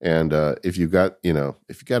 And if you've got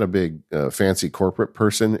a big fancy corporate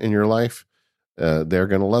person in your life, they're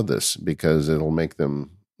going to love this because it'll make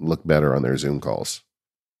them look better on their Zoom calls.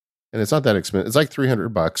 And it's not that expensive. It's like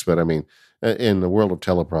 $300, but I mean, in the world of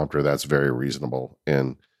teleprompter, that's very reasonable.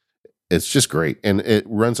 And It's just great. And it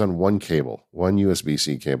runs on one cable, one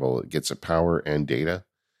USB-C cable. It gets a power and data.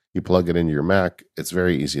 You plug it into your Mac. It's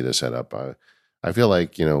very easy to set up. I feel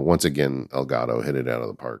like, once again, Elgato hit it out of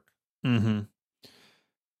the park. Mm-hmm.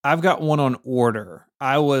 I've got one on order.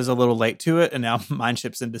 I was a little late to it, and now mine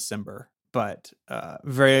ships in December. But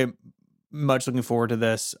very much looking forward to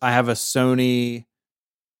this. I have a Sony.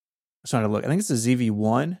 I'm trying to look. I think it's a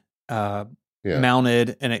ZV-1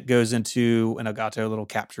 mounted, and it goes into an Elgato little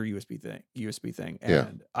capture USB thing.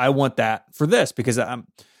 And I want that for this because I'm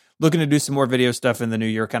looking to do some more video stuff in the new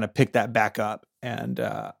year, kind of pick that back up. And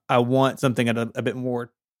I want something at a bit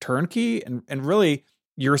more turnkey, and really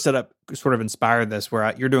your setup sort of inspired this,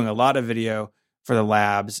 where you're doing a lot of video for the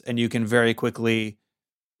labs, and you can very quickly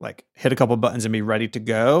like hit a couple buttons and be ready to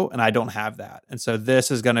go. And I don't have that. And so this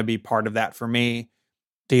is going to be part of that for me,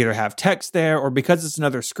 to either have text there, or because it's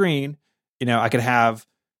another screen, I could have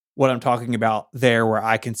what I'm talking about there where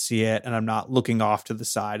I can see it and I'm not looking off to the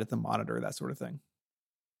side at the monitor, that sort of thing.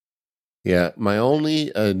 Yeah, my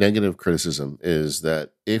only negative criticism is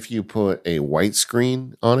that if you put a white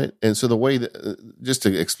screen on it, and so the way that, just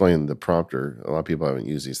to explain the prompter, a lot of people haven't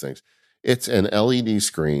used these things. It's an LED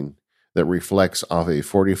screen that reflects off a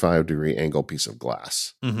 45-degree angle piece of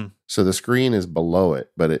glass. Mm-hmm. So the screen is below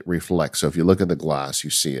it, but it reflects. So if you look at the glass, you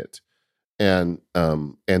see it. And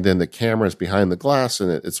then the camera is behind the glass,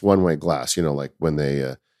 and it's one-way glass, like when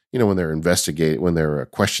they, when they're investigating, when they're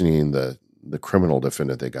questioning the criminal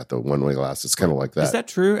defendant, they got the one-way glass. It's kind of like that. Is that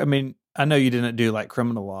true? I mean, I know you didn't do like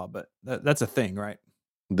criminal law, but that's a thing, right?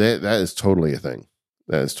 That is totally a thing.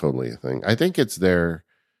 That is totally a thing. I think it's there.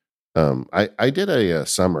 I did a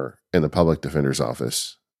summer in the public defender's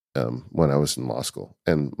office when I was in law school,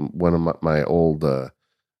 and one of my old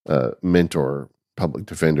mentor public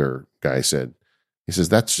defender guy said, he says,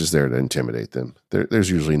 that's just there to intimidate them. There's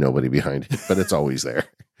usually nobody behind it, but it's always there.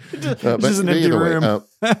 But just an empty room.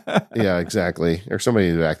 Yeah, exactly. Or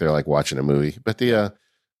somebody back there like watching a movie. But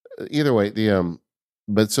either way,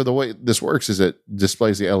 but so the way this works is it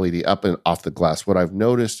displays the LED up and off the glass. What I've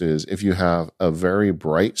noticed is if you have a very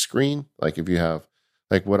bright screen, like if you have,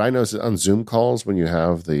 like what I notice on Zoom calls, when you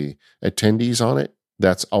have the attendees on it,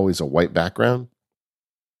 that's always a white background.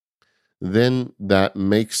 Then that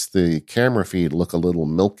makes the camera feed look a little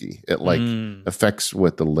milky. It affects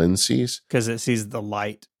what the lens sees. Because it sees the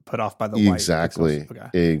light put off by the white. Exactly.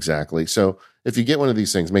 Okay. Exactly. So if you get one of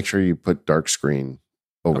these things, make sure you put dark screen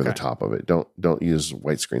over the top of it. Don't use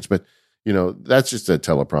white screens. But that's just a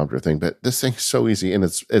teleprompter thing. But this thing's so easy, and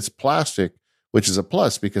it's plastic, which is a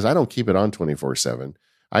plus because I don't keep it on 24/7.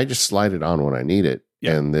 I just slide it on when I need it,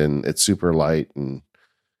 and then it's super light. And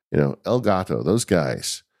Elgato, those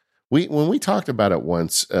guys. When we talked about it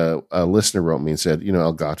once, a listener wrote me and said,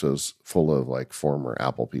 Elgato's full of like former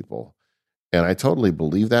Apple people. And I totally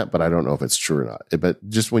believe that, but I don't know if it's true or not. But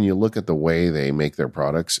just when you look at the way they make their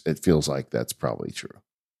products, it feels like that's probably true.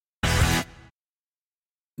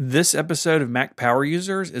 This episode of Mac Power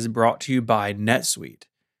Users is brought to you by NetSuite.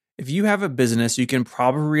 If you have a business, you can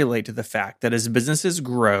probably relate to the fact that as businesses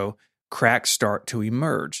grow, cracks start to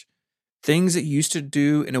emerge. Things that you used to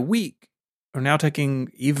do in a week are now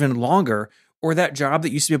taking even longer, or that job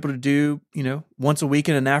that used to be able to do, once a week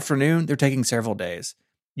in an afternoon, they're taking several days.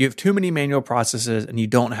 You have too many manual processes and you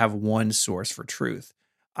don't have one source for truth.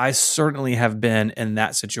 I certainly have been in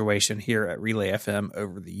that situation here at Relay FM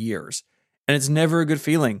over the years. And it's never a good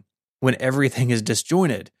feeling when everything is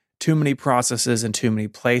disjointed, too many processes in too many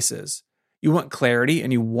places. You want clarity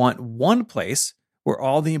and you want one place where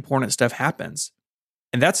all the important stuff happens.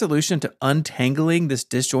 And that solution to untangling this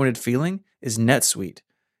disjointed feeling is NetSuite.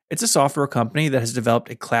 It's a software company that has developed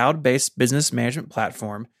a cloud-based business management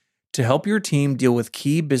platform to help your team deal with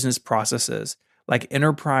key business processes like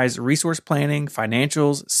enterprise resource planning,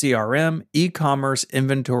 financials, CRM, e-commerce,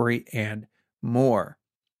 inventory, and more.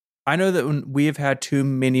 I know that when we have had too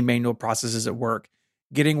many manual processes at work,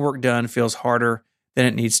 getting work done feels harder than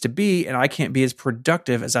it needs to be, and I can't be as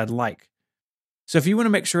productive as I'd like. So if you want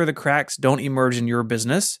to make sure the cracks don't emerge in your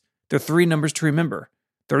business, there are 3 numbers to remember: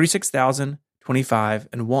 36,000, 25,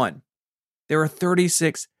 and 1. There are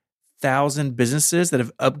 36,000 businesses that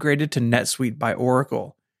have upgraded to NetSuite by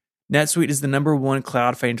Oracle. NetSuite is the #1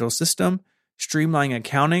 cloud financial system, streamlining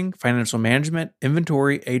accounting, financial management,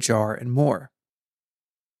 inventory, HR, and more.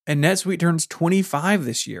 And NetSuite turns 25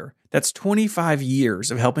 this year. That's 25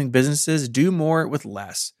 years of helping businesses do more with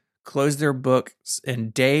less, close their books in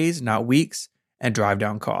days, not weeks, and drive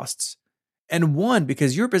down costs. And 1,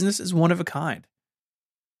 because your business is one of a kind.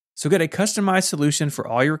 So get a customized solution for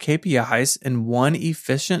all your KPIs in one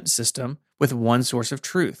efficient system with one source of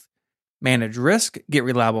truth. Manage risk, get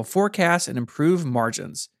reliable forecasts, and improve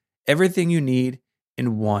margins. Everything you need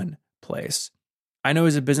in one place. I know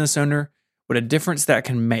as a business owner what a difference that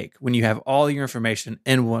can make when you have all your information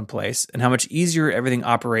in one place and how much easier everything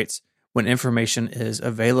operates when information is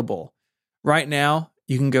available. Right now,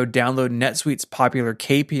 you can go download NetSuite's popular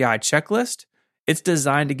KPI checklist. It's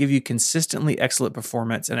designed to give you consistently excellent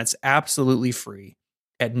performance, and it's absolutely free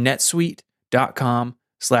at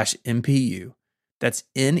netsuite.com/MPU. That's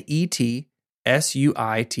NETSUITE.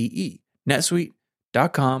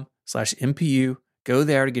 netsuite.com/MPU. Go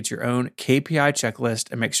there to get your own KPI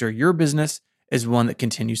checklist and make sure your business is one that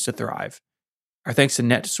continues to thrive. Our thanks to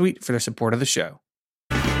NetSuite for their support of the show.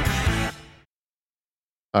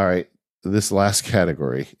 All right. This last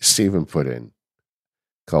category Stephen put in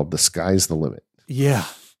called The Sky's the Limit. Yeah.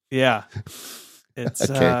 It's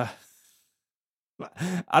Okay.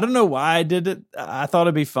 I don't know why I did it. I thought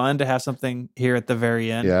it'd be fun to have something here at the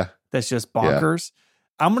very end. Yeah. That's just bonkers.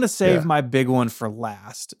 I'm going to save my big one for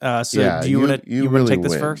last. Do you want to take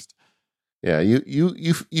this first? Yeah,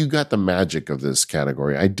 you got the magic of this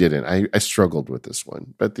category. I didn't. I struggled with this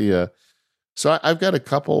one, but I've got a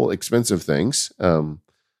couple expensive things.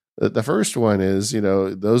 The first one is,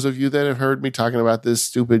 those of you that have heard me talking about this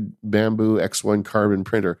stupid Bamboo X1 carbon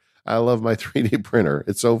printer. I love my 3D printer.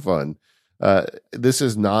 It's so fun. This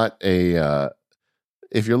is not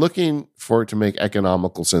if you're looking for it to make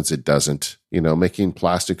economical sense, it doesn't. Making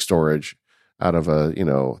plastic storage out of a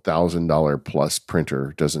 $1,000 plus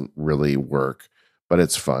printer doesn't really work, but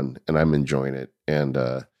it's fun and I'm enjoying it. And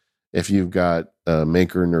if you've got a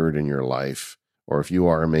maker nerd in your life, or if you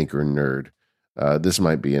are a maker nerd, this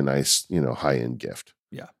might be a nice high end gift.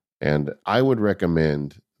 Yeah, and I would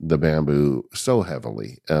recommend the Bamboo so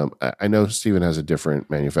heavily. I know Steven has a different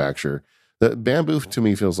manufacturer. The Bamboo to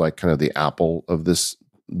me feels like kind of the Apple of this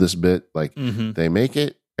bit. Like they make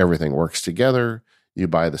it, everything works together. You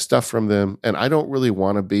buy the stuff from them. And I don't really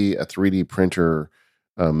want to be a 3D printer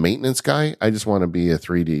maintenance guy. I just want to be a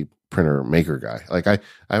 3D printer maker guy. Like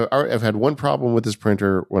I've had one problem with this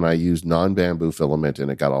printer when I used non-Bamboo filament and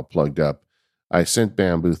it got all plugged up. I sent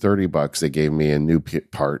Bamboo $30. They gave me a new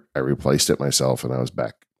part. I replaced it myself and I was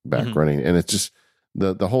back running. And it's just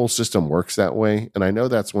the whole system works that way. And I know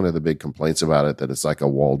that's one of the big complaints about it, that it's like a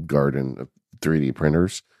walled garden of 3D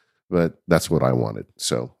printers, but that's what I wanted.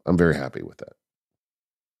 So I'm very happy with that.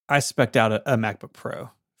 I spec'd out a MacBook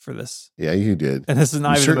Pro for this. Yeah, you did. And this is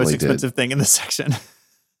not even the most expensive thing in this section.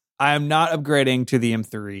 I am not upgrading to the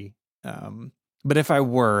M3. But if I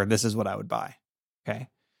were, this is what I would buy. Okay.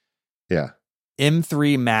 Yeah.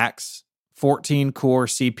 M3 Max, 14 core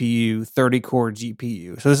CPU, 30 core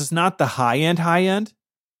GPU. So this is not the high end.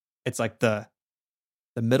 It's like the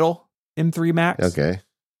middle M3 Max. Okay.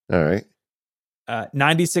 All right.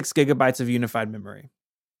 96 gigabytes of unified memory.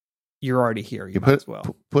 You're already here. You might as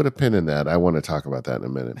well. Put a pin in that. I want to talk about that in a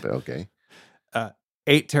minute, but okay.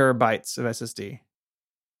 8 terabytes of SSD.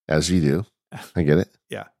 As you do. I get it.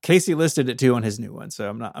 Yeah. Casey listed it too on his new one, so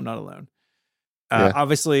I'm not alone.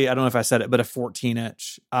 Obviously, I don't know if I said it, but a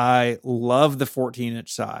 14-inch. I love the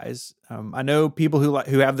 14-inch size. I know people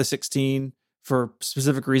who have the 16 for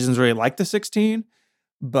specific reasons really like the 16,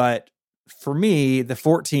 but for me, the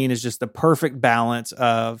 14 is just the perfect balance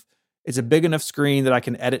of, it's a big enough screen that I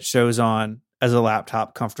can edit shows on as a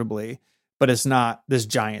laptop comfortably, but it's not this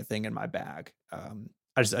giant thing in my bag.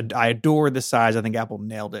 I adore the size. I think Apple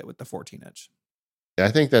nailed it with the 14-inch.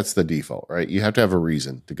 I think that's the default, right? You have to have a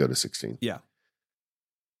reason to go to 16. Yeah.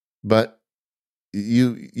 But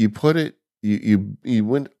you put it, you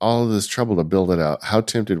went all of this trouble to build it out. How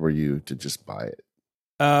tempted were you to just buy it?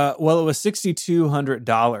 Well, it was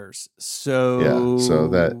 $6,200. So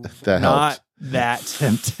that not helped. That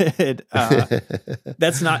tempted.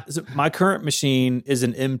 That's not, so my current machine is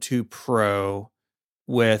an M2 Pro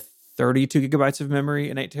with 32 gigabytes of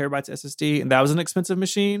memory and 8 terabytes SSD. And that was an expensive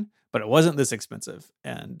machine, but it wasn't this expensive.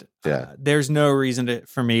 And there's no reason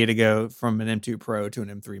for me to go from an M2 Pro to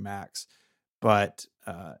an M3 Max. But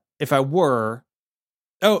if I were,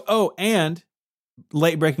 and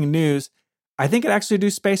late breaking news, I think it actually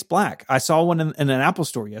do Space Black. I saw one in an Apple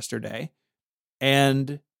store yesterday,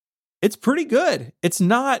 and it's pretty good. It's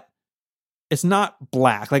not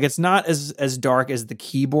black. Like, it's not as dark as the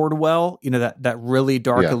keyboard well, that really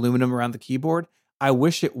dark aluminum around the keyboard. I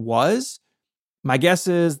wish it was. My guess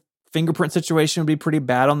is fingerprint situation would be pretty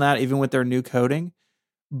bad on that, even with their new coating.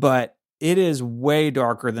 But it is way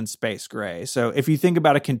darker than space gray. So if you think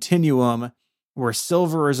about a continuum where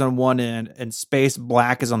silver is on one end and space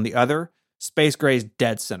black is on the other, space gray is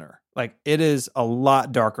dead center. Like, it is a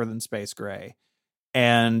lot darker than space gray.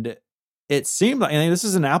 And it seemed like, this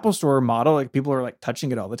is an Apple Store model. Like, people are like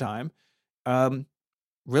touching it all the time.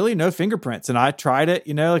 really no fingerprints. And I tried it,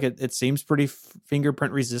 like it seems pretty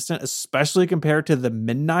fingerprint resistant, especially compared to the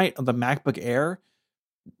Midnight on the MacBook Air.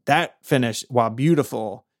 That finish, while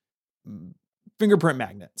beautiful, fingerprint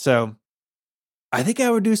magnet. So I think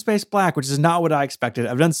I would do space black, which is not what I expected.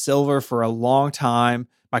 I've done silver for a long time.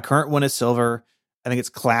 My current one is silver. I think it's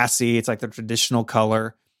classy. It's like the traditional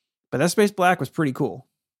color. But that space black was pretty cool.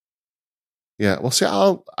 Yeah, well, see,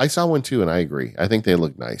 I saw one too, and I agree. I think they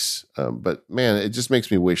look nice, but man, it just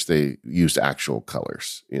makes me wish they used actual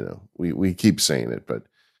colors. We keep saying it, but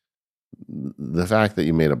the fact that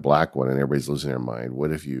you made a black one and everybody's losing their mind.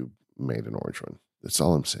 What if you made an orange one? That's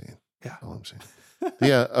all I'm saying. Yeah, all I'm saying.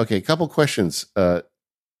 Yeah. Okay. Couple questions.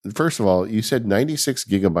 First of all, you said 96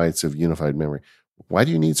 gigabytes of unified memory. Why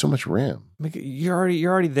do you need so much RAM? You're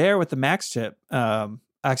already there with the Max chip. I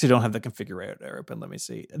actually don't have the configurator open. Let me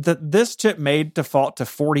see. This chip made default to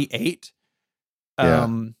 48. Yeah.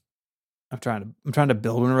 I'm trying to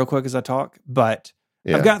build one real quick as I talk, but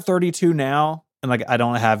yeah. I've got 32 now, and like I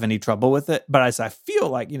don't have any trouble with it. But as I feel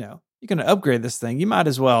like you're going to upgrade this thing, you might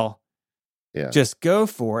as well just go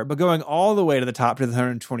for it. But going all the way to the top to the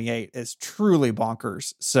 128 is truly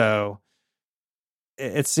bonkers. So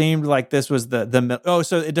it seemed like this was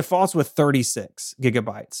so it defaults with 36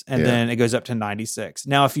 gigabytes and then it goes up to 96.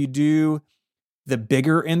 Now, if you do the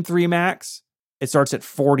bigger M3 Max, it starts at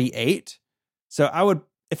 48. So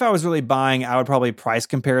if I was really buying, I would probably price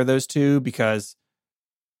compare those two because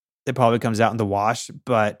it probably comes out in the wash.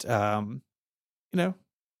 But,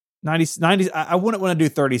 90, I wouldn't want to do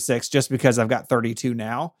 36 just because I've got 32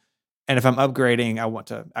 now. And if I'm upgrading, I want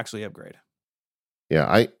to actually upgrade.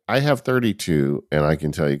 Yeah, I have 32, and I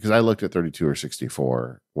can tell you, because I looked at 32 or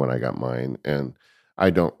 64 when I got mine, and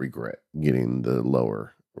I don't regret getting the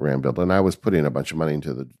lower RAM build. And I was putting a bunch of money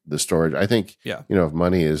into the storage. I think, if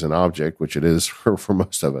money is an object, which it is for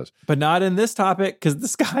most of us. But not in this topic, because the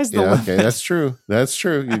sky's the limit. Okay, that's true. That's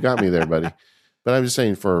true. You got me there, buddy. But I'm just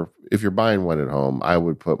saying, if you're buying one at home, I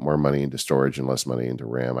would put more money into storage and less money into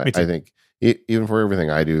RAM. I think even for everything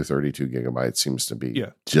I do, 32 gigabytes seems to be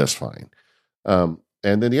just fine. And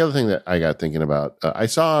then the other thing that I got thinking about, I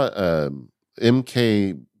saw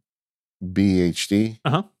MKBHD,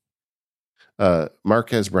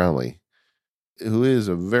 Marquez Brownlee, who is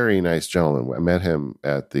a very nice gentleman. I met him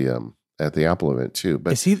at the Apple event too.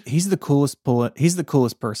 But he's the coolest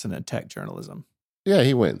person in tech journalism. Yeah,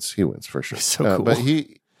 he wins for sure. He's so cool. But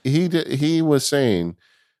he was saying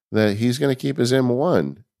that he's going to keep his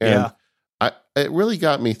M1, and it really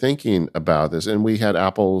got me thinking about this. And we had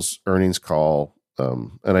Apple's earnings call.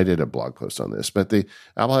 And I did a blog post on this, but the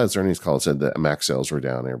Apple had its earnings call said that Mac sales were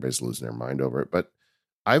down. Everybody's losing their mind over it. But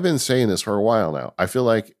I've been saying this for a while now. I feel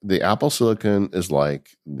like the Apple Silicon is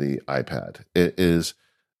like the iPad. It is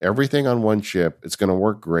everything on one chip. It's going to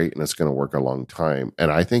work great, and it's going to work a long time.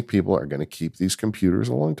 And I think people are going to keep these computers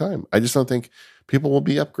a long time. I just don't think people will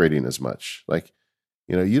be upgrading as much. Like,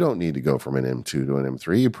 you don't need to go from an M2 to an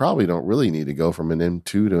M3. You probably don't really need to go from an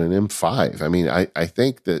M2 to an M5. I mean, I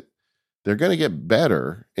think that they're going to get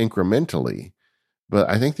better incrementally, but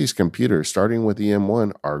I think these computers, starting with the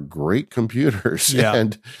M1, are great computers. Yeah.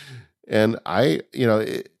 And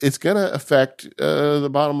it's going to affect the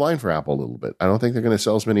bottom line for Apple a little bit. I don't think they're going to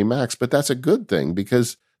sell as many Macs, but that's a good thing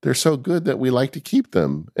because they're so good that we like to keep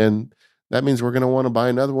them. And that means we're going to want to buy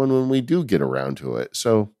another one when we do get around to it.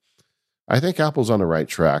 So I think Apple's on the right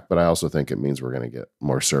track, but I also think it means we're going to get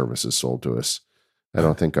more services sold to us. I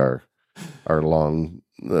don't think our long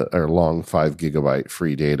 5 gigabyte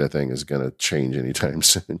free data thing is going to change anytime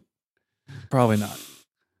soon. Probably not.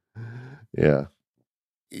 Yeah.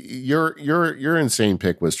 Your insane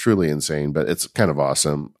pick was truly insane, but it's kind of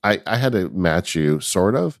awesome. I had to match you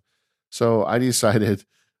sort of. So I decided,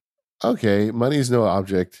 okay, money's no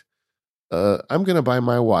object. I'm going to buy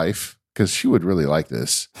my wife, because she would really like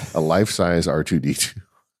this, a life-size R2-D2.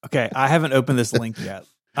 Okay. I haven't opened this link yet.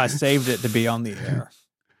 I saved it to be on the air.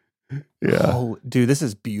 Yeah. Oh, dude, this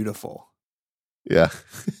is beautiful. Yeah.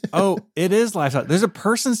 Oh, it is life size. There's a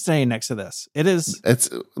person staying next to this. It's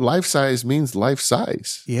life size means life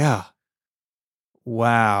size. Yeah.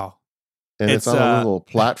 Wow. And it's on a little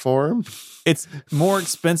platform. It's more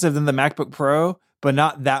expensive than the MacBook Pro, but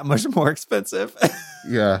not that much more expensive.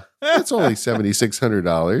 Yeah. It's only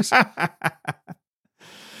 $7,600.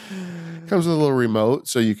 Comes with a little remote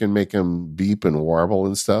so you can make him beep and warble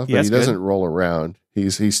and stuff, but he doesn't roll around.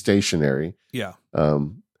 He's stationary. Yeah.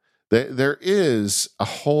 There is a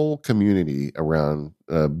whole community around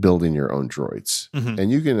building your own droids, and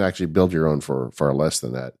you can actually build your own for far less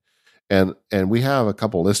than that. And we have a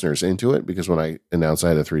couple listeners into it because when I announced I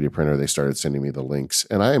had a 3D printer, they started sending me the links,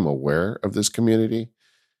 and I am aware of this community.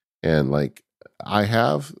 And like I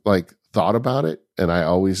have like thought about it, and I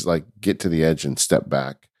always like get to the edge and step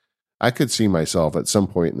back. I could see myself at some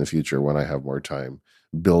point in the future when I have more time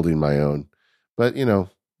building my own, but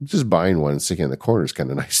just buying one and sticking it in the corner is kind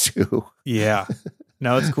of nice too. Yeah.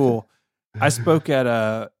 No, it's cool. I spoke at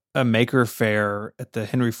a maker fair at the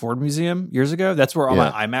Henry Ford Museum years ago. That's where all Yeah.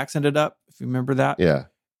 my iMacs ended up, if you remember that. Yeah.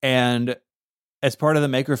 And as part of the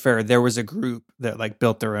maker fair, there was a group that like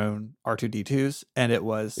built their own R2D2s, and it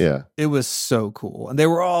was so cool. And they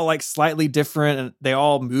were all like slightly different, and they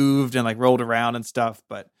all moved and like rolled around and stuff.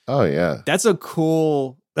 But Oh yeah. that's a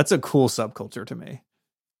cool subculture to me.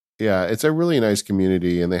 Yeah, it's a really nice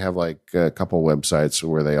community, and they have like a couple websites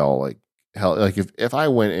where they all like help. Like if I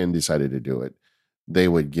went and decided to do it, they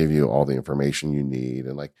would give you all the information you need,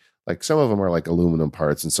 and like some of them are like aluminum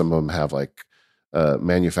parts, and some of them have like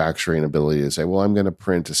manufacturing ability to say, well, I'm going to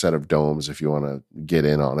print a set of domes. If you want to get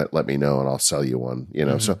in on it, let me know, and I'll sell you one.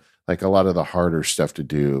 So like a lot of the harder stuff to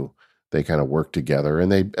do, they kind of work together,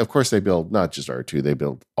 and they of course they build not just R2, they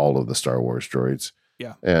build all of the Star Wars droids.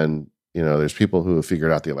 Yeah, and there's people who have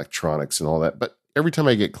figured out the electronics and all that. But every time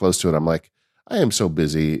I get close to it, I'm like, I am so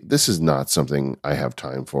busy. This is not something I have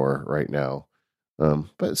time for right now.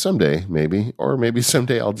 But someday, maybe, or maybe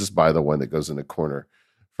someday I'll just buy the one that goes in the corner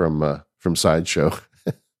from Sideshow.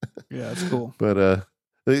 Yeah, that's cool. But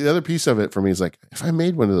the other piece of it for me is like, if I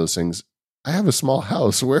made one of those things, I have a small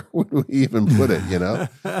house. Where would we even put it?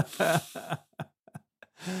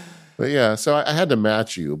 But yeah, so I had to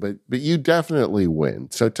match you, but you definitely win.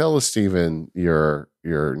 So tell us, Stephen, your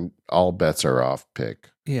all bets are off pick.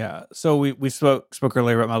 Yeah. So we spoke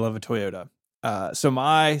earlier about my love of Toyota. So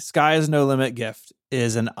my Sky is No Limit gift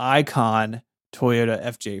is an Icon Toyota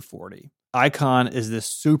FJ40. Icon is this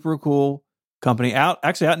super cool company out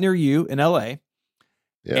near you in LA.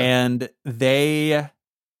 Yeah. And they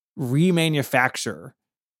remanufacture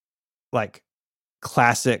like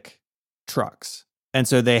classic trucks. And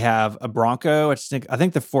so they have a Bronco. I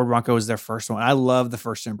think the Ford Bronco was their first one. I love the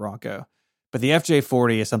first gen Bronco, but the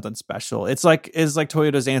FJ40 is something special. It's like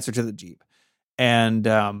Toyota's answer to the Jeep. And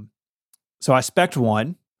so I spec'd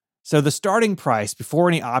one. So the starting price before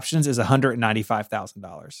any options is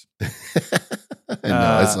 $195,000. I know.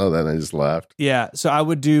 I saw that and I just laughed. Yeah. So I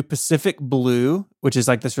would do Pacific Blue, which is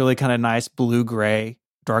like this really kind of nice blue-gray,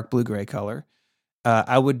 dark blue-gray color.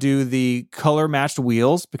 I would do the color matched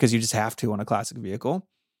wheels because you just have to on a classic vehicle.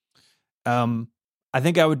 I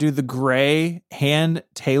think I would do the gray hand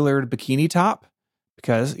tailored bikini top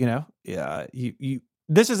because,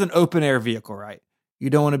 this is an open air vehicle, right?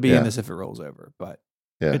 You don't want to be in this if it rolls over, but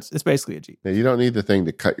it's basically a Jeep. Yeah, you don't need the thing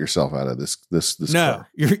to cut yourself out of this no,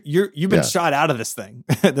 car. You've been shot out of this thing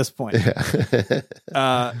at this point.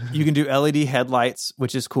 Yeah. You can do LED headlights,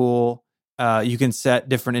 which is cool. You can set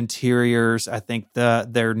different interiors. I think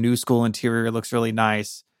their new school interior looks really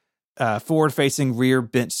nice. Forward-facing rear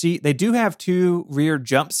bench seat. They do have 2 rear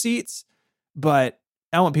jump seats, but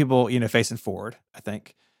I want people, facing forward, I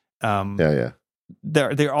think. Yeah.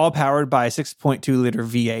 They're all powered by a 6.2 liter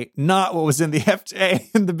V8. Not what was in the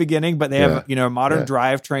FJ in the beginning, but they have a modern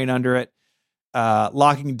drivetrain under it.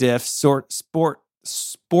 Locking diffs,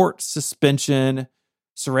 sport suspension,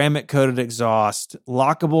 ceramic coated exhaust,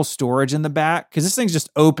 lockable storage in the back because this thing's just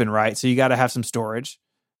open, right? So you got to have some storage,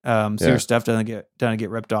 so your stuff doesn't get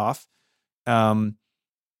ripped off.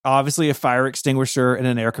 Obviously, a fire extinguisher and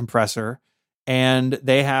an air compressor, and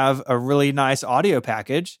they have a really nice audio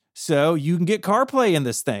package, so you can get CarPlay in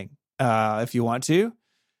this thing if you want to.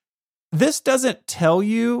 This doesn't tell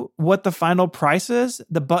you what the final price is.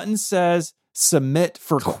 The button says "Submit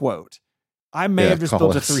for quote." I may have just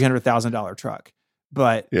built a $300,000 truck.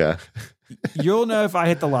 But you'll know if I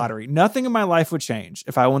hit the lottery. Nothing in my life would change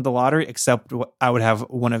if I won the lottery, except I would have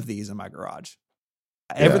one of these in my garage.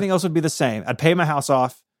 Everything else would be the same. I'd pay my house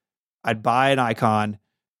off. I'd buy an Icon,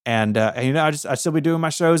 and I'd still be doing my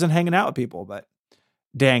shows and hanging out with people. But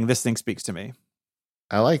dang, this thing speaks to me.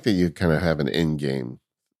 I like that you kind of have an in-game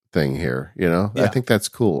thing here. I think that's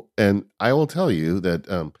cool. And I will tell you that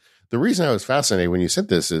the reason I was fascinated when you said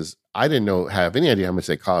this is I didn't have any idea how much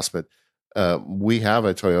they cost, but we have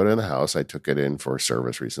a Toyota in the house. I took it in for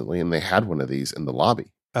service recently, and they had one of these in the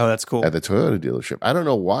lobby. Oh, that's cool. At the Toyota dealership. I don't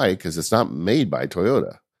know why, because it's not made by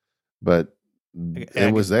Toyota, but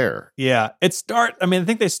it was there. Yeah. I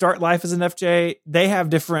think they start life as an FJ. They have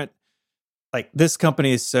different, like this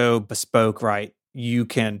company is so bespoke, right? You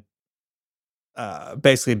can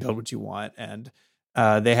basically build what you want. And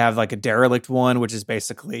they have like a derelict one, which is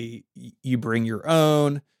basically you bring your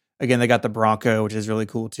own. Again, they got the Bronco, which is really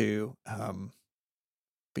cool too.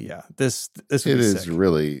 But yeah, this would It be is sick.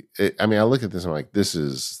 really. I mean, I look at this. I'm like, this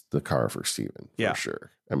is the car for Steven Yeah. for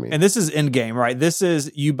sure. I mean, And this is in game, right? This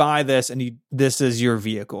is you buy this and this is your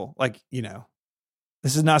vehicle. Like,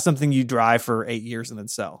 this is not something you drive for 8 years and then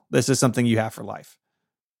sell. This is something you have for life.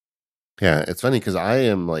 yeah, it's funny because I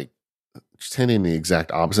am like tending the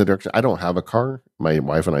exact opposite direction. I don't have a car. My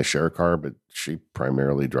wife and I share a car, but she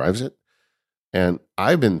primarily drives it. And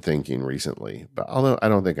I've been thinking recently, but although I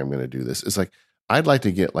don't think I'm going to do this, it's like I'd like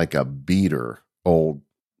to get like a beater old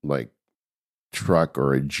like truck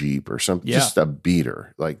or a Jeep or something, Yeah. just a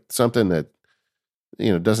beater, like something that,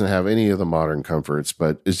 doesn't have any of the modern comforts,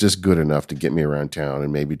 but is just good enough to get me around town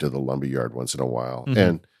and maybe to the lumberyard once in a while.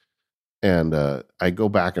 Mhm. And I go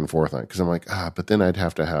back and forth on it because I'm like, but then I'd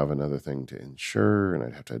have to have another thing to insure, and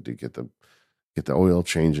I'd have to get the oil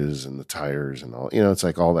changes and the tires and all. It's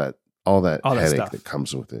like all that headache stuff that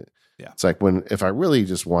comes with it. Yeah. It's like if I really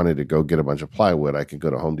just wanted to go get a bunch of plywood, I could go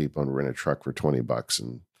to Home Depot and rent a truck for $20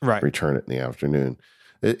 and Right. return it in the afternoon.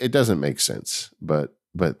 It doesn't make sense, but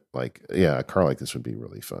like, yeah, a car like this would be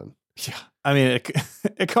really fun. Yeah. I mean,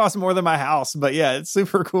 it costs more than my house, but yeah, it's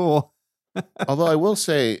super cool. Although I will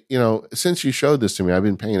say, since you showed this to me, I've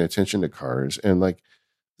been paying attention to cars, and like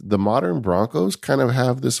the modern Broncos kind of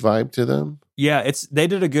have this vibe to them. Yeah, they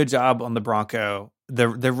did a good job on the Bronco. The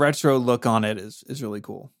retro look on it is really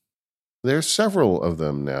cool. There's several of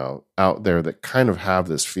them now out there that kind of have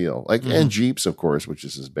this feel, like, and Jeeps, of course, which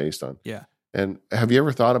this is based on. Yeah. And have you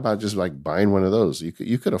ever thought about just like buying one of those?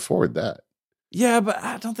 You could afford that. Yeah, but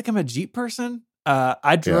I don't think I'm a Jeep person.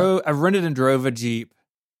 I rented and drove a Jeep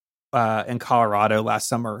in Colorado last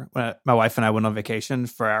summer when my wife and I went on vacation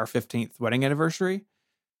for our 15th wedding anniversary.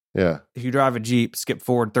 Yeah. If you drive a Jeep, skip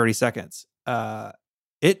forward 30 seconds.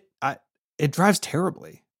 It drives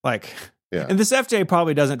terribly. Like, Yeah. And this FJ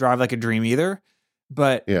probably doesn't drive like a dream either.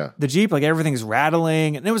 But Yeah. the Jeep, like everything's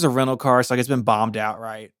rattling, and it was a rental car, so like it's been bombed out,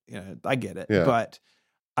 right? I get it. Yeah. But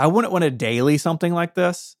I wouldn't want a daily something like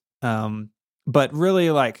this. But really,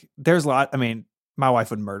 like, there's a lot. I mean, my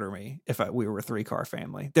wife would murder me if we were a 3-car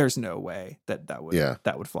family. There's no way that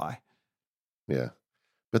would fly. Yeah.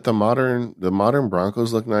 But the modern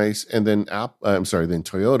Broncos look nice, and then then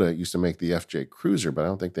Toyota used to make the FJ Cruiser, but I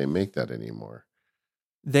don't think they make that anymore.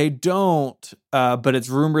 They don't, but it's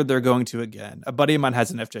rumored they're going to again. A buddy of mine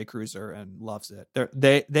has an FJ Cruiser and loves it.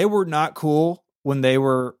 They were not cool when they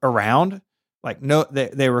were around. Like, no,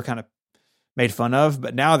 they were kind of made fun of,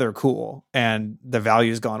 but now they're cool, and the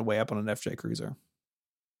value's gone way up on an FJ Cruiser.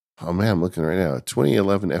 Oh man, I'm looking right now.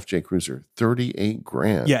 2011 FJ Cruiser,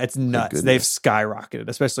 $38,000. Yeah, it's nuts. They've skyrocketed,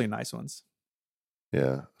 especially nice ones.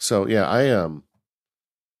 Yeah. So yeah,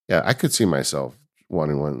 I could see myself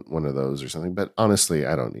wanting one of those or something, but honestly,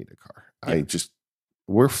 I don't need a car. Yeah.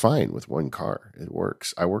 We're fine with one car. It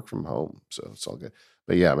works. I work from home, so it's all good.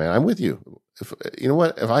 But yeah, man, I'm with you. If you know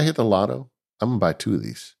what, if I hit the lotto, I'm gonna buy 2 of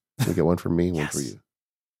these. We get one for me, one for you.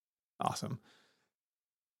 Awesome.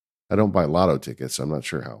 I don't buy lotto tickets, so I'm not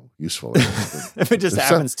sure how useful it is. If it just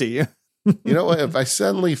happens to you. You know what? If I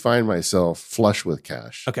suddenly find myself flush with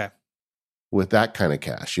cash, okay, with that kind of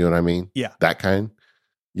cash, you know what I mean? Yeah, that kind.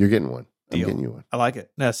 You're getting one. Deal. I'm getting you one. I like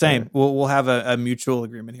it. No, same. Right. We'll have a mutual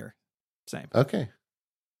agreement here. Same. Okay.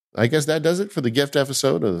 I guess that does it for the gift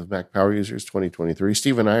episode of Mac Power Users 2023.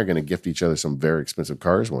 Steve and I are going to gift each other some very expensive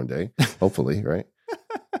cars one day, hopefully, right?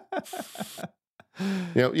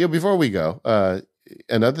 Before we go,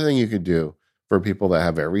 another thing you could do for people that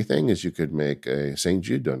have everything is you could make a St.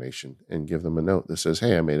 Jude donation and give them a note that says,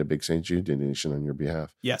 hey, I made a big St. Jude donation on your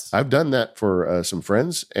behalf. Yes. I've done that for some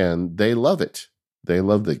friends, and they love it. They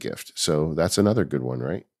love the gift. So that's another good one,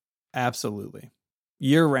 right? Absolutely.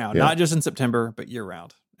 Year round, not just in September, but year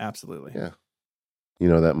round. Absolutely. Yeah.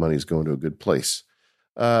 That money's going to a good place.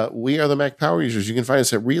 We are the Mac Power Users. You can find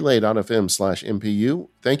us at relay.fm/MPU.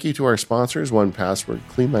 Thank you to our sponsors, 1Password,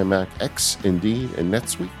 Clean My Mac, X, Indeed, and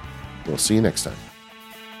NetSuite. We'll see you next time.